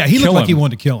wanted to. Yeah, he looked like he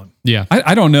wanted to kill him. Yeah,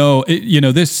 I don't know.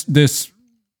 This.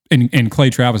 And Clay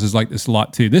Travis is like this a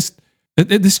lot too.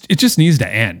 It just needs to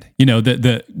end.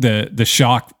 The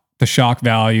shock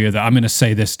value that I'm going to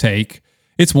say this take.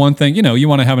 It's one thing, you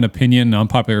want to have an opinion,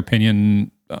 unpopular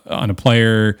opinion on a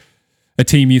player, a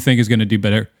team you think is going to do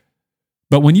better.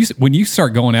 But when you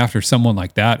start going after someone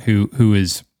like that who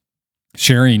is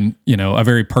sharing, a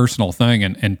very personal thing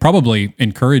and probably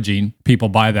encouraging people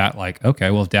by that, like,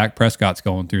 okay, well, if Dak Prescott's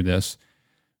going through this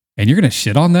and you're going to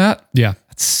shit on that, yeah,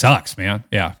 that sucks, man.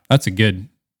 Yeah, that's a good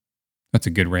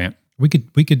rant. We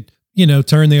could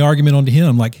turn the argument onto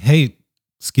him, like, hey,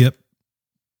 Skip,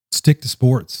 stick to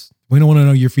sports. We don't want to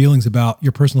know your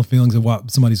personal feelings of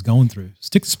what somebody's going through.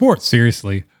 Stick to sports.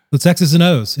 Seriously. Let's X's and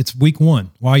O's. It's week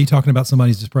 1. Why are you talking about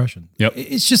somebody's depression? Yep.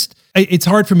 It's just, it's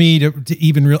hard for me to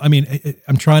even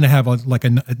I'm trying to have a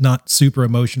not super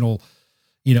emotional,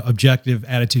 objective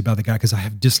attitude about the guy, because I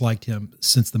have disliked him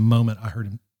since the moment I heard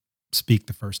him speak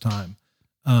the first time.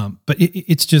 But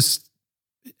it's just,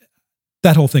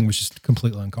 that whole thing was just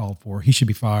completely uncalled for. He should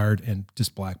be fired and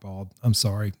just blackballed. I'm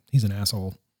sorry. He's an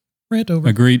asshole. Rant over.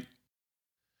 Agreed.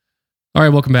 All right,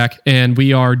 welcome back. And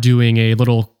we are doing a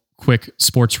little quick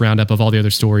sports roundup of all the other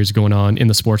stories going on in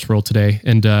the sports world today.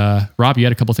 And Rob, you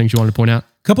had a couple things you wanted to point out?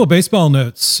 A couple of baseball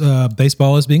notes.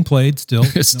 Baseball is being played still.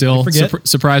 Still,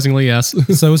 surprisingly, yes.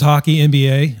 So is hockey,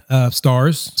 NBA,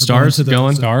 Stars. Stars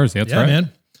going. Stars, that's right.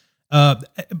 Man.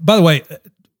 By the way,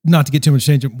 not to get too much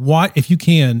tangent, if you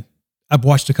can, I've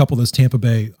watched a couple of those Tampa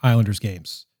Bay Islanders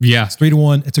games. Yeah. It's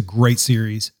 3-1. It's a great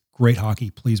series. Great hockey.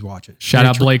 Please watch it. Shout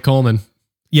out Blake Coleman.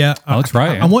 Yeah. That's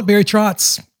right. I want Barry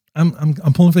Trotz. I'm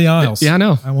pulling for the Isles. Yeah, I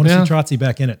know. I want to see Trotzy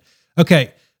back in it.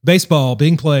 Okay. Baseball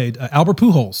being played. Albert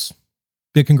Pujols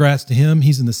big congrats to him.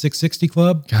 He's in the 660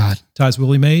 club. God. Ties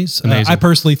Willie Mays. Amazing. I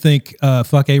personally think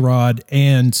fuck A-Rod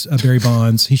and Barry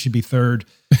Bonds. He should be third.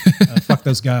 Fuck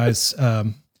those guys.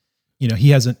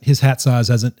 His hat size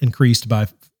hasn't increased by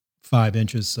 5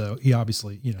 inches. So he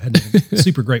obviously, hadn't been a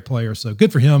super great player. So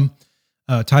good for him.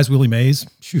 Ties Willie Mays.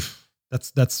 Phew,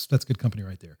 that's good company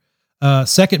right there.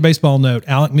 Second baseball note,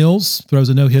 Alec Mills throws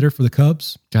a no-hitter for the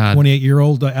Cubs. God.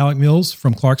 28-year-old Alec Mills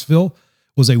from Clarksville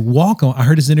was a walk-on. I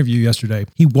heard his interview yesterday.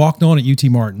 He walked on at UT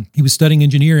Martin. He was studying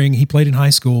engineering. He played in high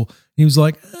school. He was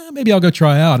like, maybe I'll go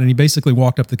try out. And he basically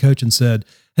walked up to the coach and said,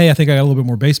 hey, I think I got a little bit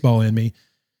more baseball in me.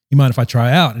 You mind if I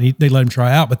try out? And they let him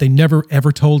try out, but they never,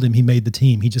 ever told him he made the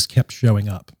team. He just kept showing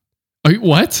up.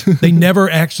 What? They never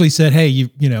actually said, hey,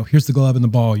 here's the glove and the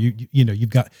ball. You've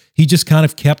got, he just kind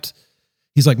of kept,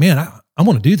 he's like, man, I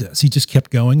want to do this. He just kept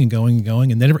going and going and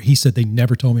going. And he said, they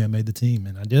never told me I made the team.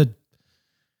 And I did.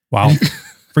 Wow.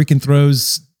 Freaking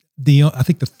throws I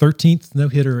think the 13th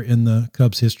no-hitter in the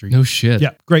Cubs history. No shit.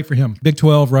 Yeah. Great for him. Big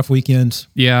 12, rough weekend.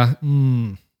 Yeah.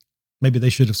 Maybe they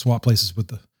should have swapped places with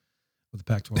the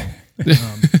Pac-12.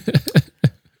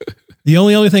 The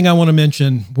only other thing I want to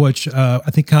mention, which I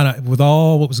think kind of with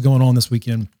all what was going on this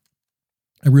weekend,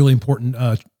 a really important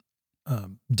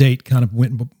date kind of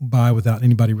went by without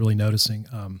anybody really noticing.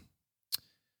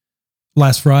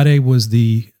 Last Friday was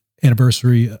the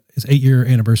anniversary, his 8-year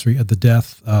anniversary of the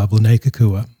death of Lene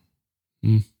Kekua,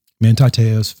 Manti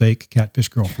Te'o's fake catfish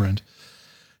girlfriend.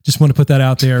 Just want to put that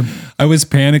out there. I was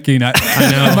panicking.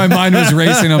 I know. My mind was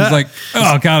racing. I was like,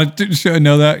 oh God, should I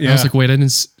know that? Yeah. I was like, wait, I didn't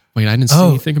see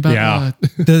anything about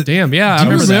that. Damn. Yeah. I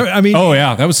remember that. I mean, oh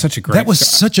yeah, that was such a great. That was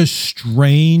such a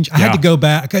strange. I had to go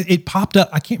back. It popped up.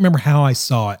 I can't remember how I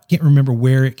saw it. Can't remember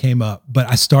where it came up, but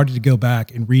I started to go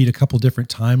back and read a couple different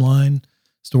timeline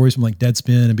stories from like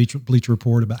Deadspin and Bleacher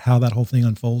Report about how that whole thing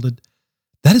unfolded.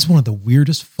 That is one of the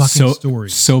weirdest fucking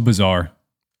stories. So bizarre.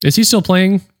 Is he still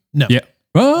playing? No. Yeah.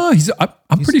 Well,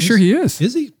 I'm pretty sure he is.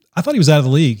 Is he? I thought he was out of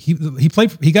the league. He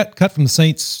played. He got cut from the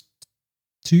Saints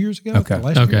 2 years ago. Okay.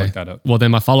 Okay. Well,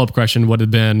 then my follow-up question would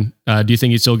have been, do you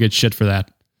think he still gets shit for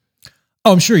that?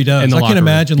 Oh, I'm sure he does. I can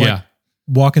imagine like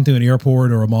walking through an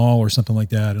airport or a mall or something like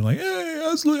that and like, hey,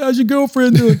 how's your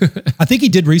girlfriend doing? I think he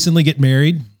did recently get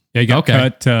married. Yeah, he got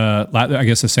cut. I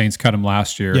guess the Saints cut him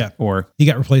last year. Yeah. Or he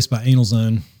got replaced by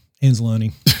Anzalone.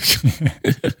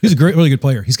 He's a really good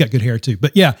player. He's got good hair too.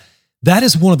 But yeah, that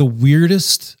is one of the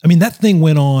weirdest. I mean, that thing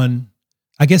went on.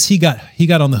 I guess he got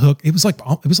on the hook. It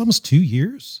was almost 2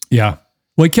 years. Yeah.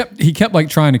 Well, he kept like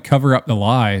trying to cover up the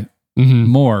lie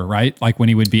more, right? Like when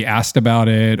he would be asked about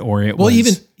it, or it was.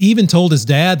 Well, even told his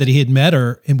dad that he had met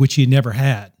her, in which he had never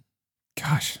had.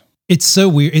 Gosh, it's so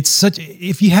weird.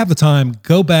 If you have the time,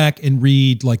 go back and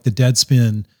read like the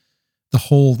Deadspin, the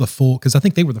full, because I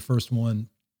think they were the first one.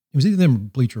 It was either them or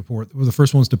Bleacher Report were the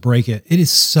first ones to break it. It is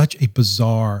such a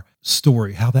bizarre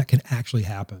story how that can actually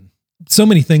happen. So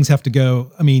many things have to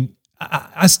go. I mean,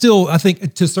 I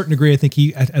think to a certain degree, I think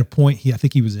at a point, I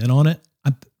think he was in on it.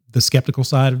 The skeptical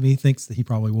side of me thinks that he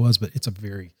probably was, but it's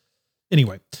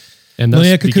anyway. And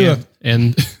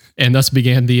thus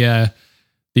began the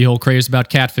whole craze about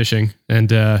catfishing and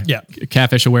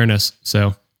catfish awareness.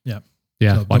 So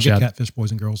so watch out. Catfish,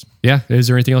 boys and girls. Yeah. Is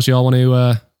there anything else you all want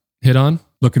to hit on?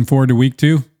 Looking forward to week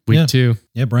 2. Week 2.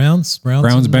 Yeah, Browns,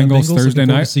 Bengals Thursday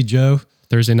night. To see Joe.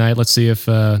 Thursday night. Let's see if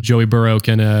Joey Burrow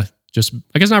can just,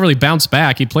 I guess, not really bounce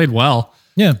back. He played well.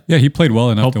 Yeah, he played well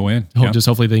enough to win. Just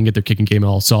hopefully they can get their kicking game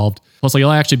all solved. Plus,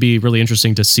 it'll actually be really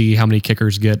interesting to see how many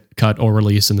kickers get cut or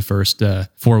released in the first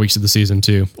 4 weeks of the season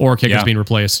too, or kickers being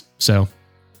replaced. So,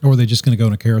 or are they just going to go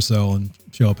in a carousel and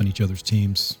show up in each other's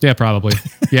teams? Yeah, probably.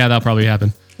 Yeah, that'll probably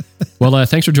happen. Well,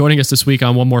 thanks for joining us this week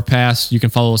on One More Pass. You can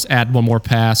follow us at One More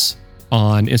Pass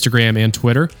on Instagram and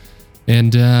Twitter.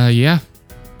 And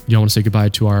you want to say goodbye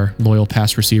to our loyal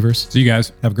pass receivers. See you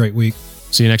guys. Have a great week.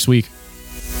 See you next week.